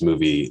zombies in this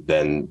movie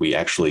than we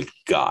actually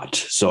got.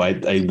 So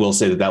I will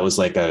say that was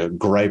like a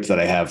gripe that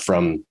I have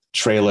from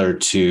trailer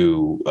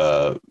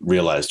to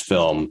realized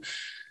film.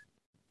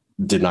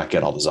 Did not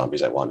get all the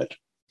zombies I wanted.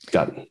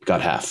 Got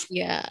half.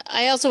 Yeah.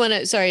 I also want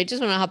to,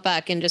 just want to hop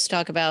back and just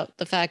talk about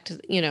the fact,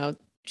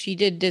 she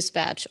did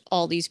dispatch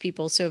all these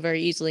people so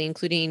very easily,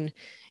 including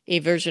a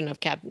version of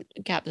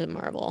Captain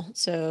Marvel.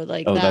 So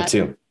that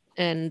too.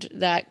 And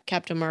that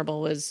Captain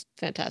Marvel was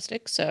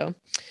fantastic. So,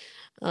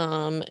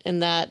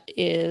 and that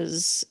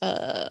is,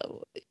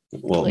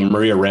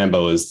 Maria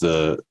Rambeau is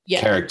the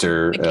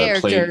character.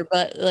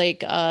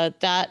 But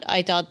that,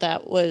 I thought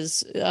that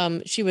was,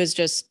 she was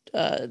just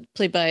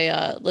played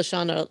by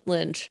Lashana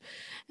Lynch.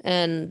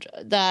 And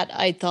that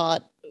I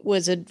thought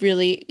was a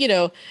really,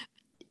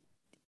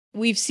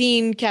 we've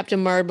seen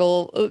Captain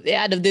Marvel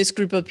out of this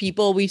group of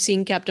people. We've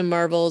seen Captain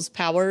Marvel's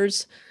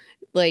powers,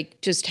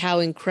 like just how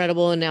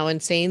incredible and how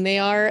insane they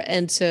are.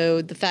 And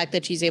so the fact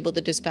that she's able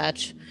to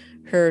dispatch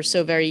her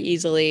so very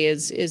easily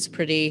is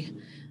pretty,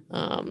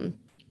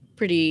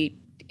 pretty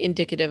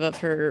indicative of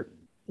her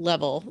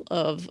level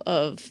of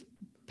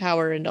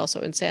power and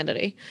also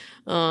insanity.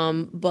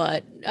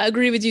 But I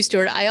agree with you,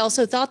 Stuart. I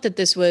also thought that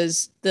this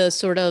was the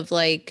sort of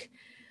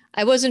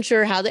I wasn't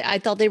sure how I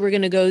thought they were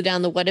going to go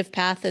down the what if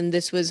path, and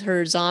this was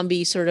her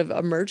zombie sort of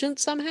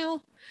emergence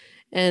somehow.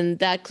 And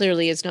that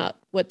clearly is not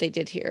what they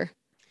did here.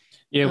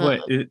 Yeah,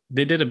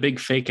 they did a big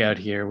fake out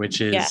here,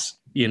 which is,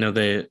 when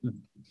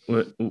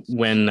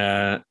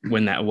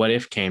that what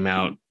if came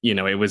out,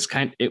 it was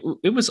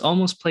it was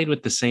almost played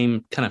with the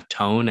same kind of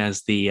tone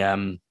as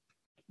the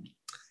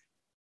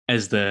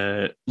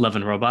Love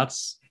and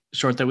Robots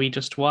short that we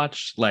just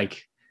watched.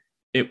 Like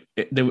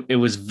it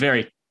was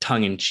very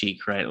tongue in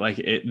cheek, right?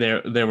 Like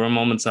there were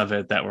moments of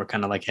it that were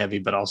kind of like heavy,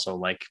 but also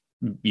like,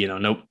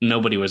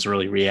 nobody was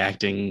really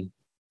reacting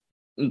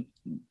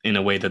in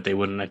a way that they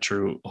would in a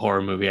true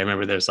horror movie. I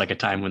remember there's like a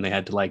time when they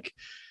had to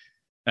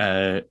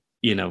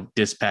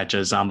dispatch a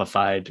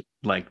zombified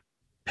like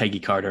Peggy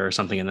Carter or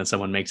something, and then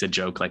someone makes a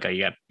joke like, oh,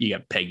 you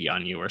got Peggy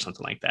on you or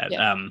something like that.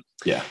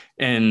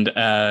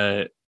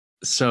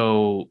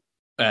 So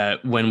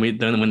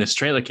when this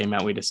trailer came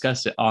out, we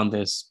discussed it on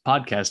this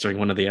podcast during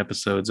one of the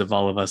episodes of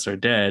All of Us Are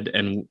Dead,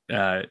 and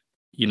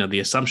the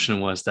assumption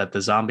was that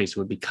the zombies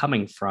would be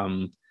coming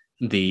from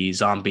the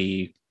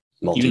zombie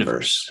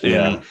multiverse.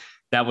 And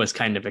that was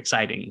kind of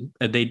exciting.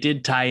 They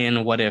did tie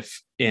in what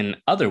if in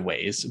other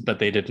ways, but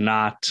they did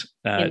not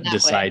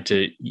decide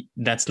to.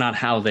 That's not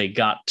how they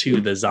got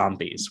to the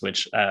zombies,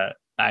 which I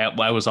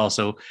was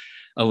also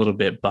a little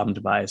bit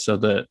bummed by. So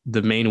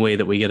the main way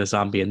that we get a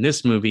zombie in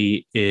this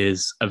movie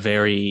is a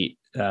very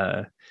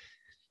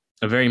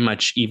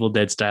much Evil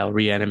Dead style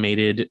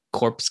reanimated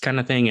corpse kind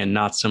of thing, and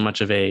not so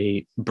much of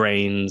a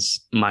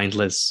brains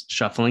mindless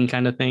shuffling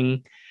kind of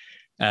thing.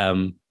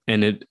 And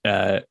it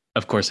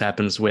of course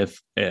happens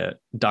with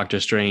Doctor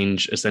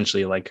Strange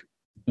essentially like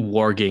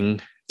warging,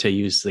 to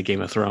use the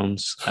Game of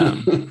Thrones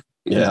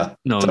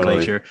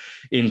nomenclature,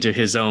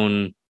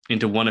 totally.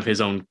 into one of his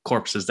own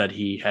corpses that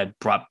he had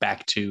brought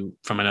back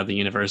from another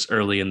universe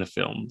early in the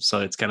film.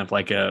 So it's kind of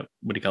like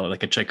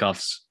like a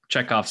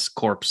Chekhov's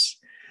corpse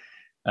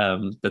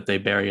that they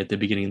bury at the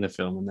beginning of the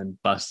film and then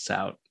busts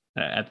out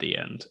at the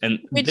end. And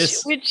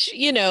which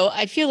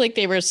I feel like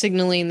they were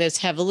signaling this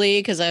heavily,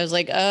 because I was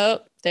like, oh,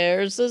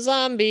 there's a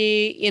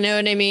zombie, you know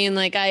what I mean?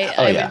 Like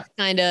I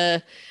kind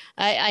of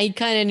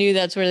knew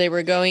that's where they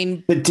were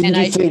going. But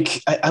didn't you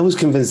think, I was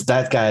convinced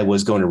that guy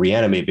was going to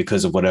reanimate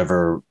because of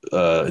whatever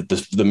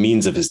the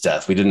means of his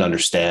death. We didn't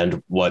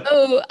understand what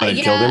killed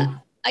him.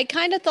 I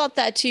kind of thought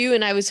that too.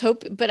 And I was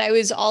but I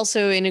was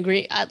also in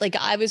agree.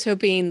 I was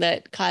hoping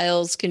that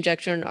Kyle's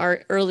conjecture and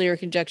our earlier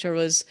conjecture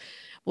was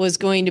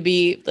going to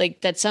be like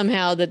that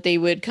somehow that they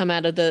would come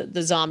out of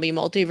the zombie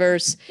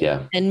multiverse.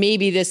 Yeah. And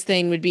maybe this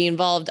thing would be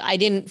involved. I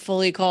didn't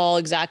fully call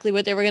exactly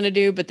what they were going to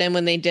do, but then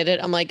when they did it,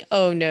 I'm like,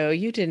 oh no,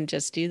 you didn't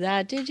just do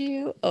that, did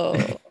you?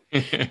 Oh,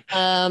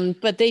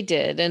 but they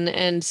did.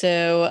 And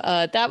so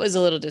that was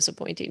a little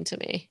disappointing to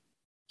me.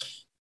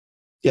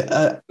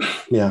 Yeah.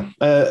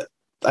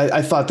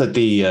 I thought that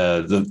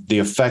the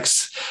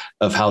effects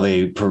of how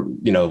they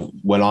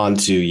went on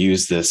to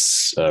use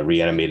this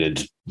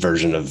reanimated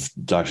version of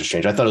Doctor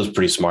Strange, I thought it was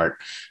pretty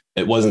smart.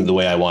 It wasn't the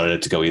way I wanted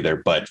it to go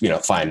either, but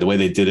fine. The way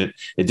they did it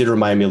did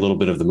remind me a little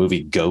bit of the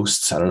movie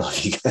Ghosts. I don't know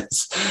if you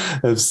guys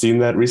have seen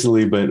that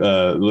recently, but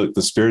look,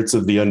 the spirits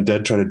of the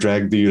undead try to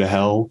drag you to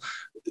hell.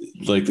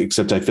 Like,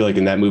 except I feel like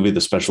in that movie, the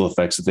special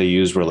effects that they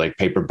used were like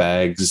paper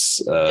bags.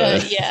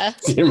 Do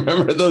you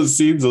remember those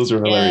scenes? Those were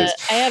hilarious.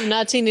 I have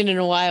not seen it in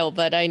a while,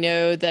 but I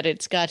know that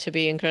it's got to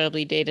be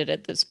incredibly dated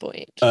at this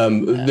point.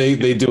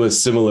 They do a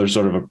similar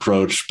sort of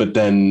approach, but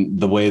then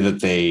the way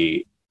that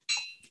they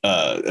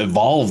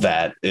evolve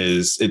that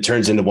is it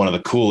turns into one of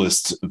the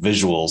coolest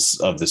visuals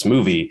of this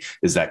movie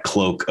is that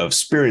cloak of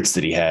spirits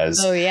that he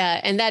has. Oh yeah,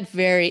 and that's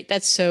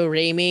so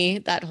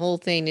Raimi. That whole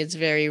thing is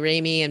very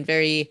Raimi and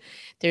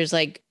there's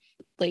like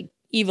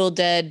Evil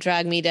Dead,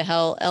 Drag Me to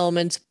Hell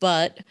elements,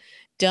 but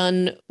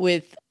done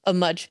with a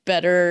much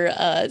better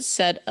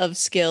set of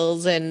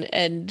skills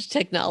and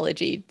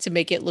technology to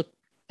make it look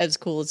as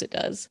cool as it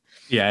does.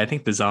 Yeah, I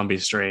think the zombie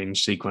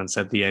strange sequence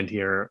at the end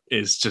here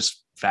is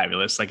just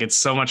fabulous. Like, it's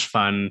so much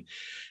fun.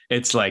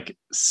 It's like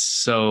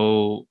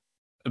so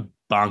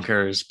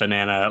bonkers,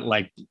 banana,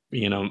 like,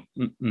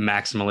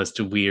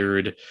 maximalist,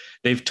 weird.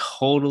 They've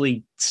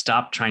totally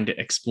stopped trying to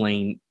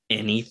explain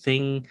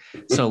anything.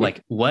 So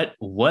like, what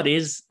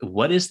is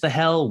the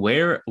hell?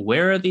 Where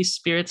are these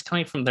spirits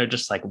coming from? They're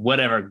just like,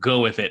 whatever,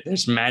 go with it.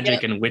 There's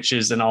magic and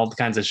witches and all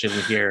kinds of shit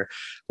in here.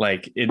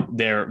 Like,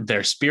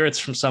 they're spirits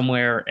from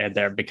somewhere, and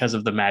they're because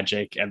of the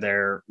magic, and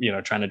they're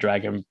trying to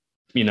drag him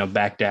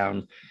back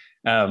down.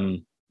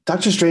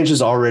 Doctor Strange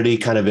has already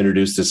kind of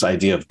introduced this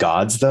idea of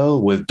gods, though,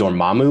 with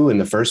Dormammu in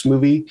the first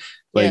movie.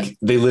 Like,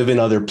 they live in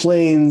other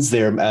planes.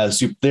 They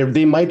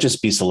might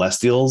just be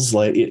celestials.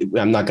 Like,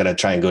 I'm not going to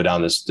try and go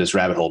down this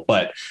rabbit hole,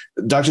 but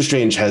Doctor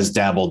Strange has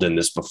dabbled in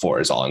this before.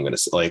 Is all I'm going to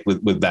say. Like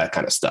with that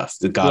kind of stuff,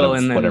 the god of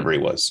whatever he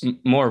was.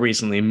 More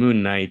recently,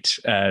 Moon Knight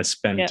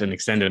spent an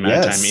extended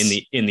amount of time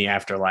in the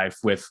afterlife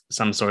with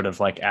some sort of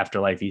like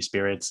afterlife-y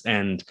spirits,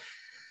 and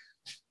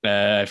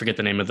I forget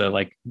the name of the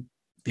like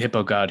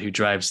hippo god who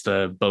drives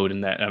the boat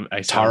in that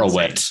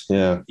Tarawet.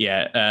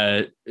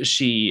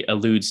 She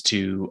alludes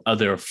to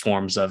other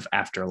forms of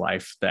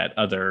afterlife that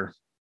other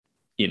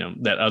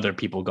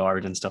people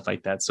guard and stuff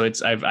like that. So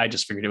I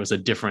just figured it was a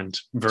different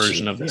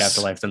version of the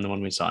afterlife than the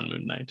one we saw in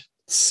Moon Knight.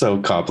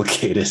 So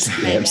complicated,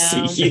 the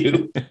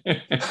MCU.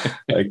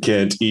 I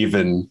can't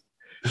even.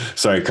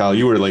 Sorry, Kyle,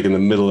 you were like in the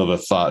middle of a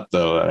thought,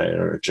 though. I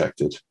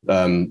interjected.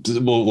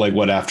 Well, like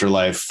what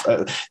afterlife?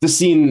 The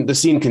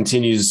scene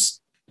continues.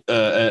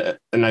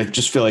 And I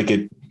just feel like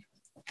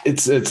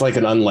it's like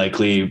an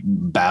unlikely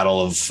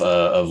battle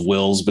of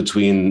wills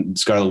between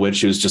Scarlet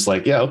Witch, who's just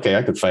like, yeah, okay,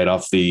 I could fight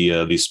off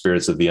these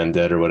spirits of the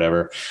undead or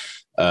whatever,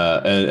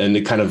 and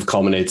it kind of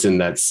culminates in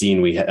that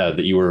scene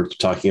that you were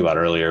talking about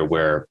earlier,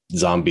 where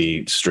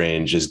Zombie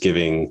Strange is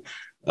giving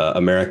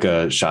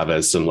America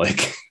Chavez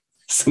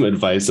some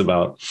advice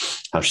about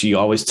how she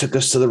always took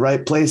us to the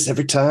right place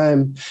every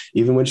time,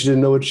 even when she didn't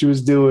know what she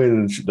was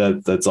doing.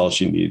 That's all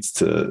she needs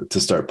to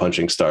start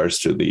punching stars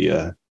through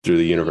the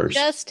universe.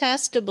 Just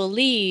has to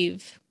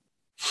believe.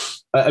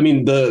 I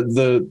mean,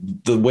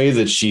 the way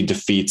that she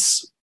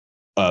defeats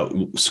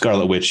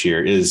Scarlet Witch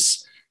here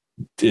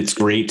it's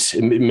great.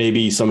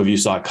 Maybe some of you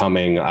saw it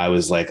coming. I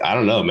was like, I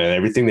don't know, man.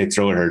 Everything they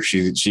throw at her,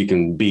 she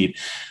can beat,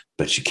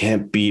 but she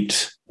can't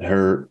beat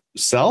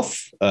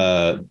herself.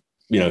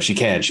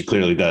 She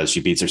clearly does.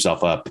 She beats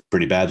herself up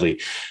pretty badly.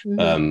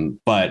 Mm-hmm.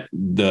 But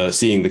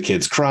seeing the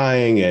kids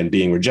crying and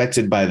being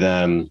rejected by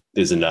them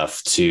is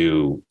enough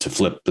to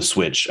flip the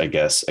switch, I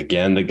guess.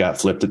 Again, that got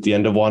flipped at the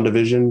end of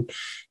WandaVision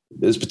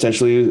is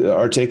potentially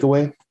our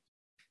takeaway.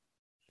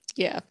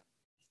 Yeah.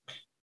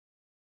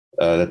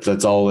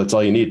 That's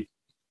all you need.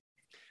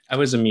 I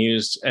was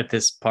amused at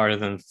this part of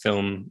the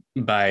film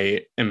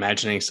by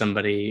imagining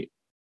somebody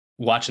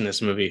watching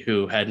this movie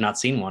who had not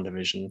seen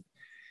WandaVision,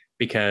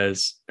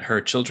 because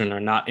her children are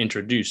not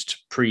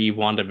introduced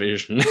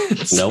pre-WandaVision.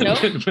 Nope.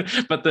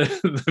 But the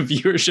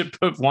viewership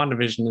of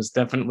WandaVision is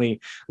definitely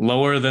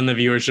lower than the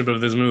viewership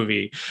of this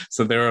movie.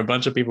 So there are a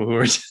bunch of people who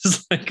are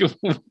just like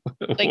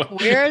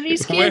where are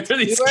these kids? Where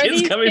are these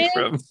kids coming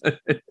from?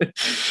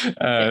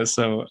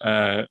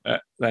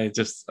 I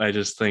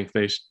just think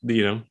they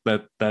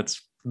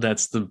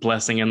that's the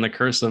blessing and the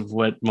curse of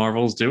what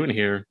Marvel's doing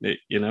here.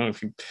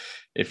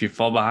 If you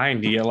fall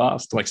behind, you get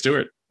lost, like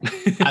Stuart.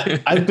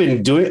 I've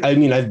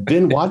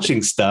been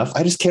watching stuff.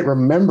 I just can't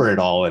remember it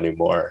all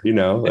anymore.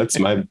 That's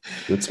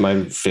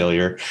my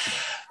failure.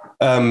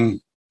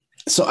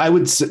 So I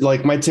would say,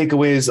 like, my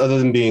takeaways, other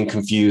than being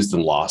confused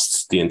and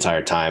lost the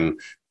entire time,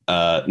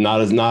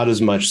 not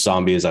as much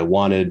zombie as I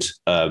wanted.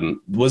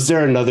 Was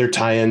there another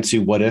tie-in to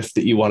What If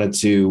that you wanted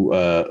to,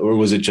 or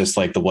was it just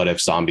like the What If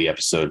zombie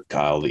episode,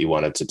 Kyle, that you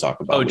wanted to talk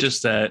about? Oh,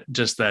 just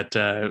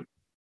that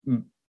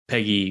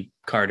Peggy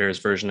Carter's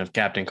version of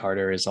Captain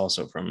Carter is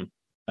also from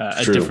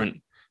a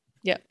different.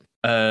 Yeah.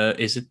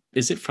 Is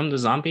it from the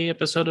zombie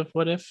episode of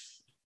What If?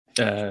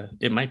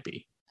 It might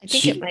be. I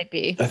think it might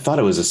be. I thought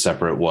it was a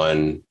separate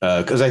one,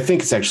 because I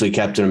think it's actually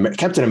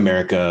Captain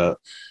America.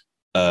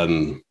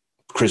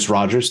 Steve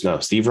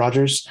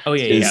Rogers. Oh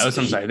yeah. I'm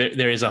sorry.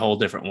 There is a whole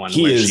different one.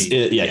 He's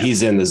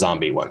in the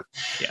zombie one.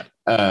 Yeah.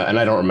 And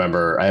I don't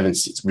remember. I haven't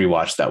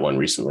rewatched that one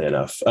recently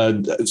enough.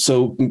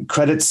 So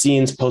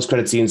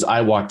post-credit scenes,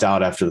 I walked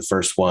out after the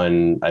first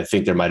one. I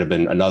think there might have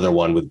been another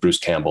one with Bruce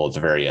Campbell at the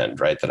very end,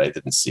 right? That I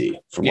didn't see.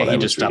 He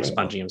just stops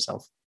punching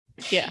himself.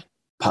 Yeah.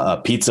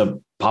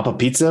 Papa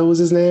Pizza was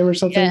his name or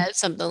something. Yeah,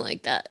 something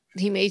like that.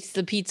 He makes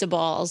the pizza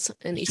balls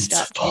and he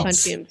stopped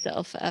punching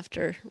himself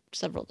after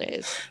several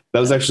days.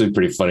 That was actually a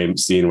pretty funny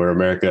scene where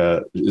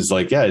America is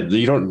like, yeah,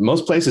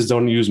 most places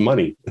don't use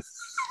money.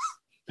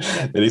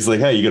 And he's like,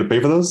 hey, you got to pay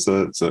for those?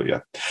 So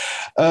yeah.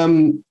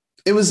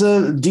 It was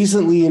a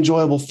decently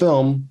enjoyable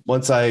film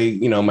once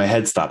my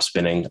head stopped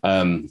spinning.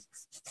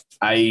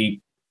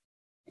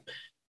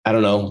 I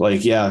don't know,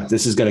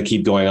 this is going to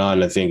keep going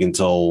on, I think,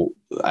 until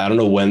I don't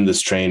know when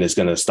this train is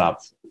going to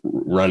stop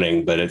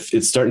running, but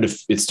it's starting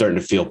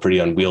to feel pretty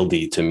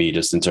unwieldy to me,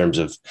 just in terms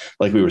of,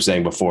 like we were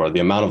saying before, the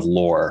amount of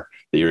lore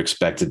that you're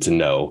expected to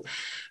know,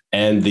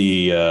 and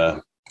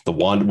the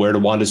where do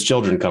Wanda's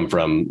children come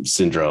from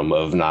syndrome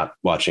of not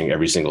watching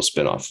every single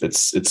spinoff.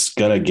 It's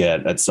going to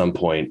get at some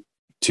point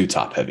too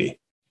top heavy.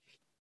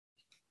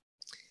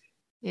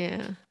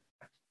 Yeah.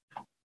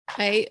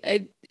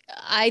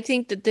 I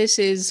think that this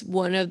is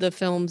one of the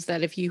films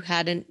that if you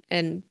hadn't,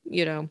 and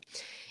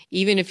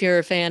even if you're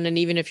a fan and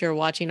even if you're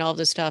watching all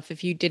this stuff,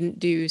 if you didn't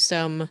do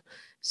some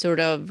sort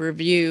of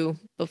review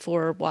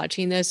before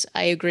watching this,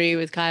 I agree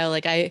with Kyle.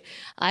 Like I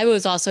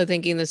was also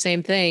thinking the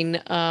same thing,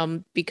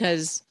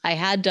 because I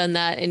had done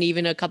that, and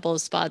even a couple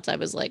of spots I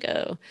was like,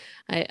 oh,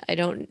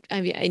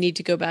 I need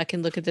to go back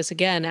and look at this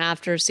again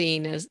after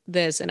seeing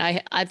this, and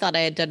I thought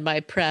I had done my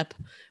prep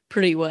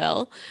pretty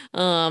well.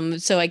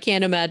 So I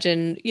can't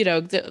imagine,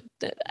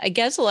 I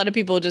guess a lot of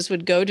people just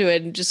would go to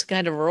it and just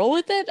kind of roll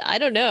with it. I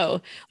don't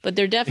know, but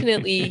they're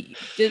definitely,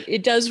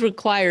 it does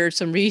require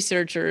some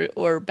research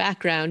or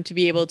background to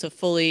be able to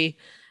fully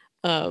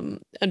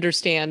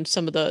understand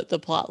some of the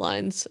plot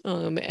lines,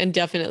 and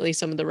definitely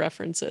some of the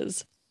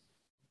references.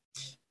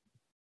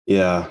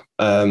 Yeah.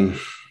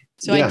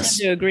 So yes. I tend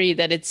to agree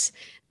that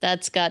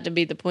that's got to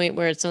be the point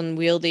where it's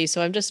unwieldy.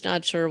 So I'm just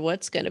not sure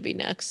what's going to be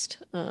next.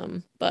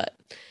 But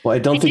I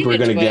don't think we're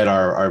going to get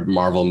our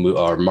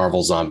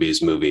Marvel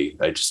Zombies movie.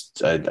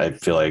 I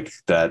feel like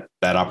that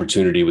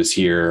opportunity was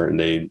here and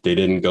they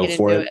didn't go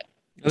for it.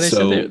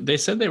 Well, they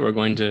said they were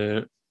going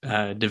to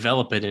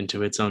develop it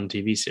into its own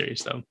TV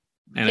series, though,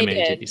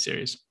 animated TV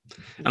series.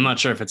 I'm not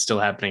sure if it's still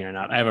happening or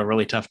not. I have a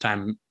really tough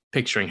time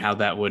picturing how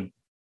that would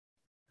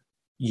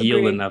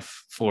yield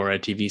enough for a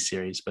TV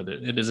series, but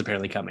it is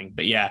apparently coming.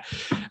 But yeah,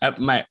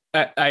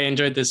 I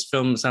enjoyed this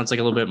film. Sounds like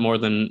a little bit more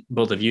than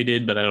both of you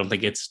did, but I don't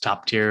think it's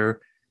top tier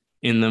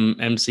in the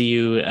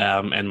MCU.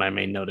 And my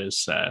main note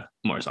is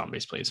more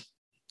zombies, please.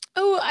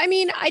 Oh, I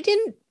mean, I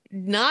didn't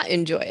not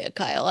enjoy it,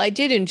 Kyle. I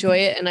did enjoy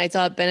it, and I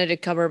thought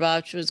Benedict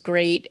Cumberbatch was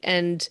great.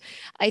 And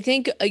I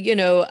think,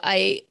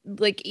 I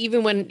like,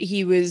 even when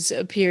he was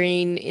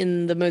appearing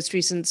in the most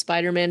recent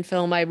Spider-Man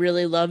film, I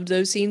really loved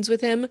those scenes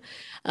with him.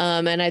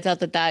 And I thought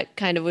that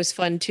kind of was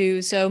fun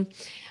too. So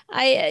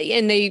they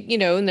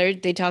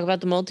talk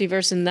about the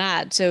multiverse in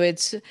that. So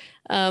it's,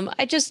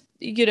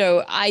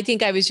 I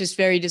think I was just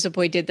very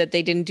disappointed that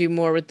they didn't do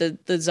more with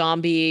the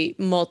zombie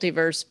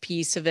multiverse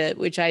piece of it,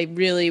 which I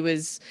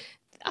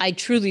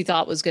truly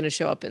thought was going to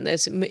show up in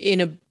this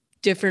in a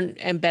different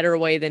and better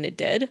way than it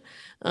did.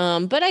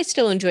 But I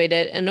still enjoyed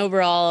it, and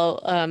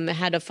overall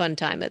had a fun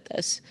time at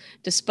this,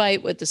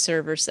 despite what the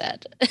server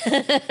said.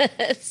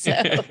 So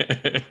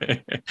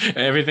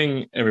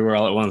Everything Everywhere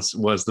All at Once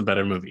was the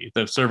better movie.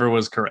 The server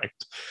was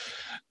correct.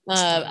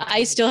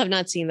 I still have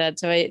not seen that,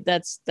 so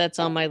that's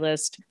on my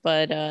list.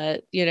 But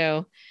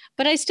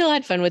but I still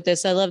had fun with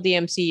this. I love the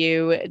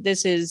MCU.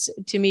 This is,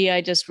 to me,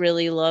 I just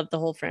really love the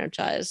whole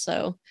franchise.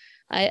 So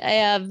I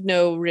have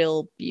no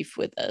real beef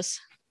with this.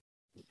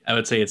 I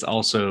would say it's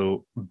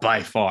also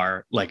by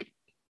far the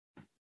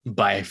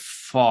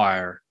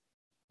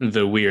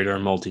weirder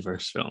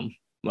multiverse film.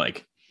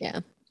 Like,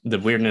 yeah, the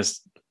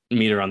weirdness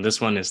meter on this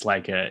one is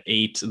like a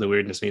 8. The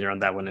weirdness meter on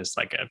that one is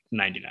like a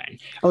 99.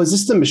 Oh, is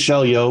this the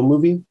Michelle Yeoh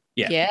movie?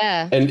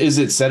 Yeah. And is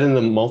it set in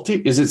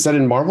is it set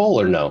in Marvel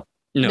or no?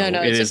 No,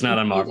 it is not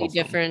a Marvel film.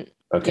 Different.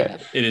 Okay. Yeah.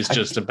 It is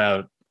just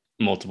about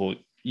multiple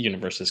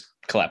universes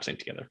collapsing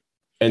together.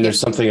 And there's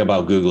something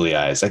about googly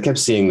eyes. I kept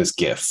seeing this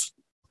GIF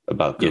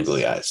about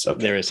googly eyes.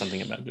 Okay. There is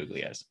something about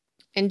googly eyes.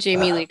 And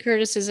Jamie Lee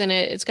Curtis is in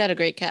it. It's got a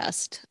great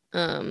cast.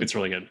 It's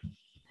really good.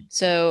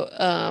 So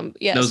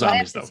yeah, no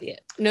zombies though.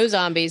 No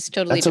zombies.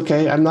 Totally. That's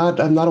okay. I'm not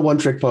a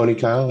one-trick pony,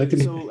 Kyle. I can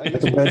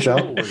branch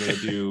out. We're gonna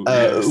do.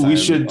 We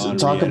should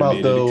talk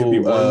about though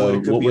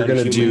what we're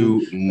gonna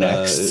do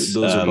next.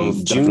 Those are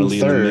both June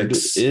 3rd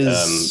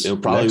is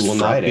it probably will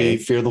not be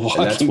Fear the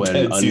Walking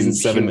Dead season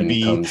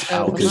 7B comes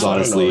out. Because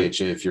honestly,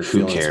 if you're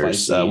who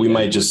cares? We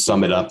might just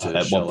sum it up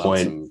at one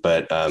point,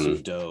 but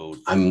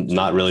I'm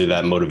not really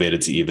that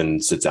motivated to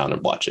even sit down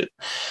and watch it.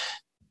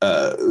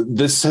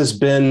 This has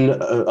been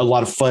a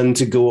lot of fun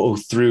to go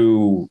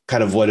through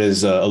kind of what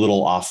is a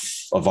little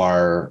off of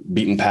our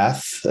beaten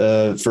path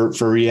for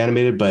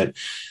Reanimated, but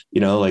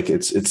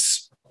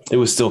it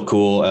was still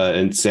cool.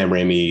 And Sam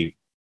Raimi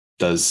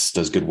does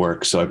good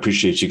work. So I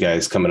appreciate you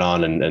guys coming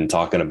on and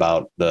talking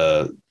about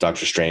the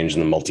Doctor Strange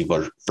and the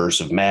Multiverse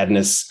of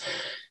Madness.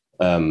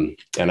 And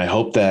I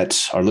hope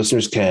that our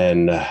listeners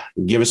can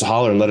give us a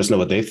holler and let us know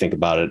what they think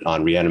about it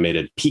on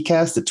Reanimated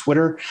PCast at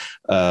Twitter,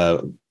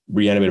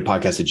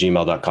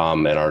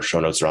 reanimatedpodcast@gmail.com, and our show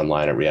notes are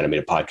online at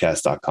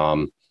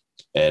reanimatedpodcast.com.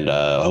 And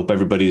I hope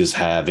everybody is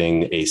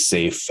having a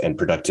safe and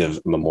productive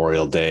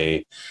Memorial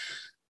Day.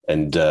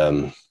 And,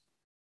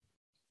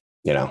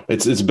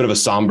 it's a bit of a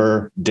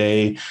somber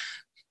day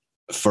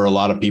for a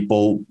lot of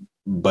people,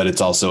 but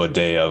it's also a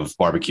day of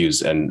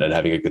barbecues and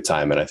having a good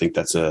time. And I think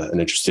that's an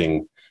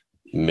interesting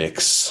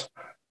mix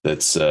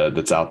that's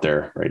out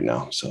there right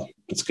now. So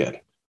it's good.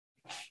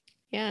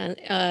 Yeah.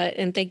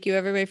 And thank you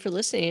everybody for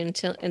listening,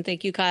 and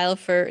thank you, Kyle,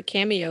 for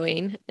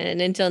cameoing.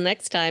 And until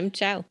next time,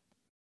 ciao.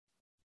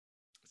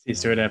 See,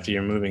 Stuart, after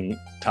your moving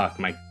talk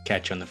might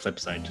catch you on the flip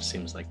side. Just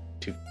seems like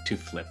too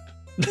flip.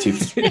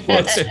 It's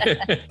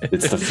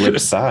the flip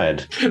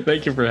side.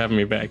 Thank you for having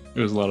me back.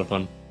 It was a lot of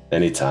fun.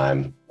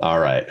 Anytime. All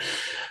right.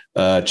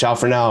 Ciao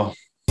for now.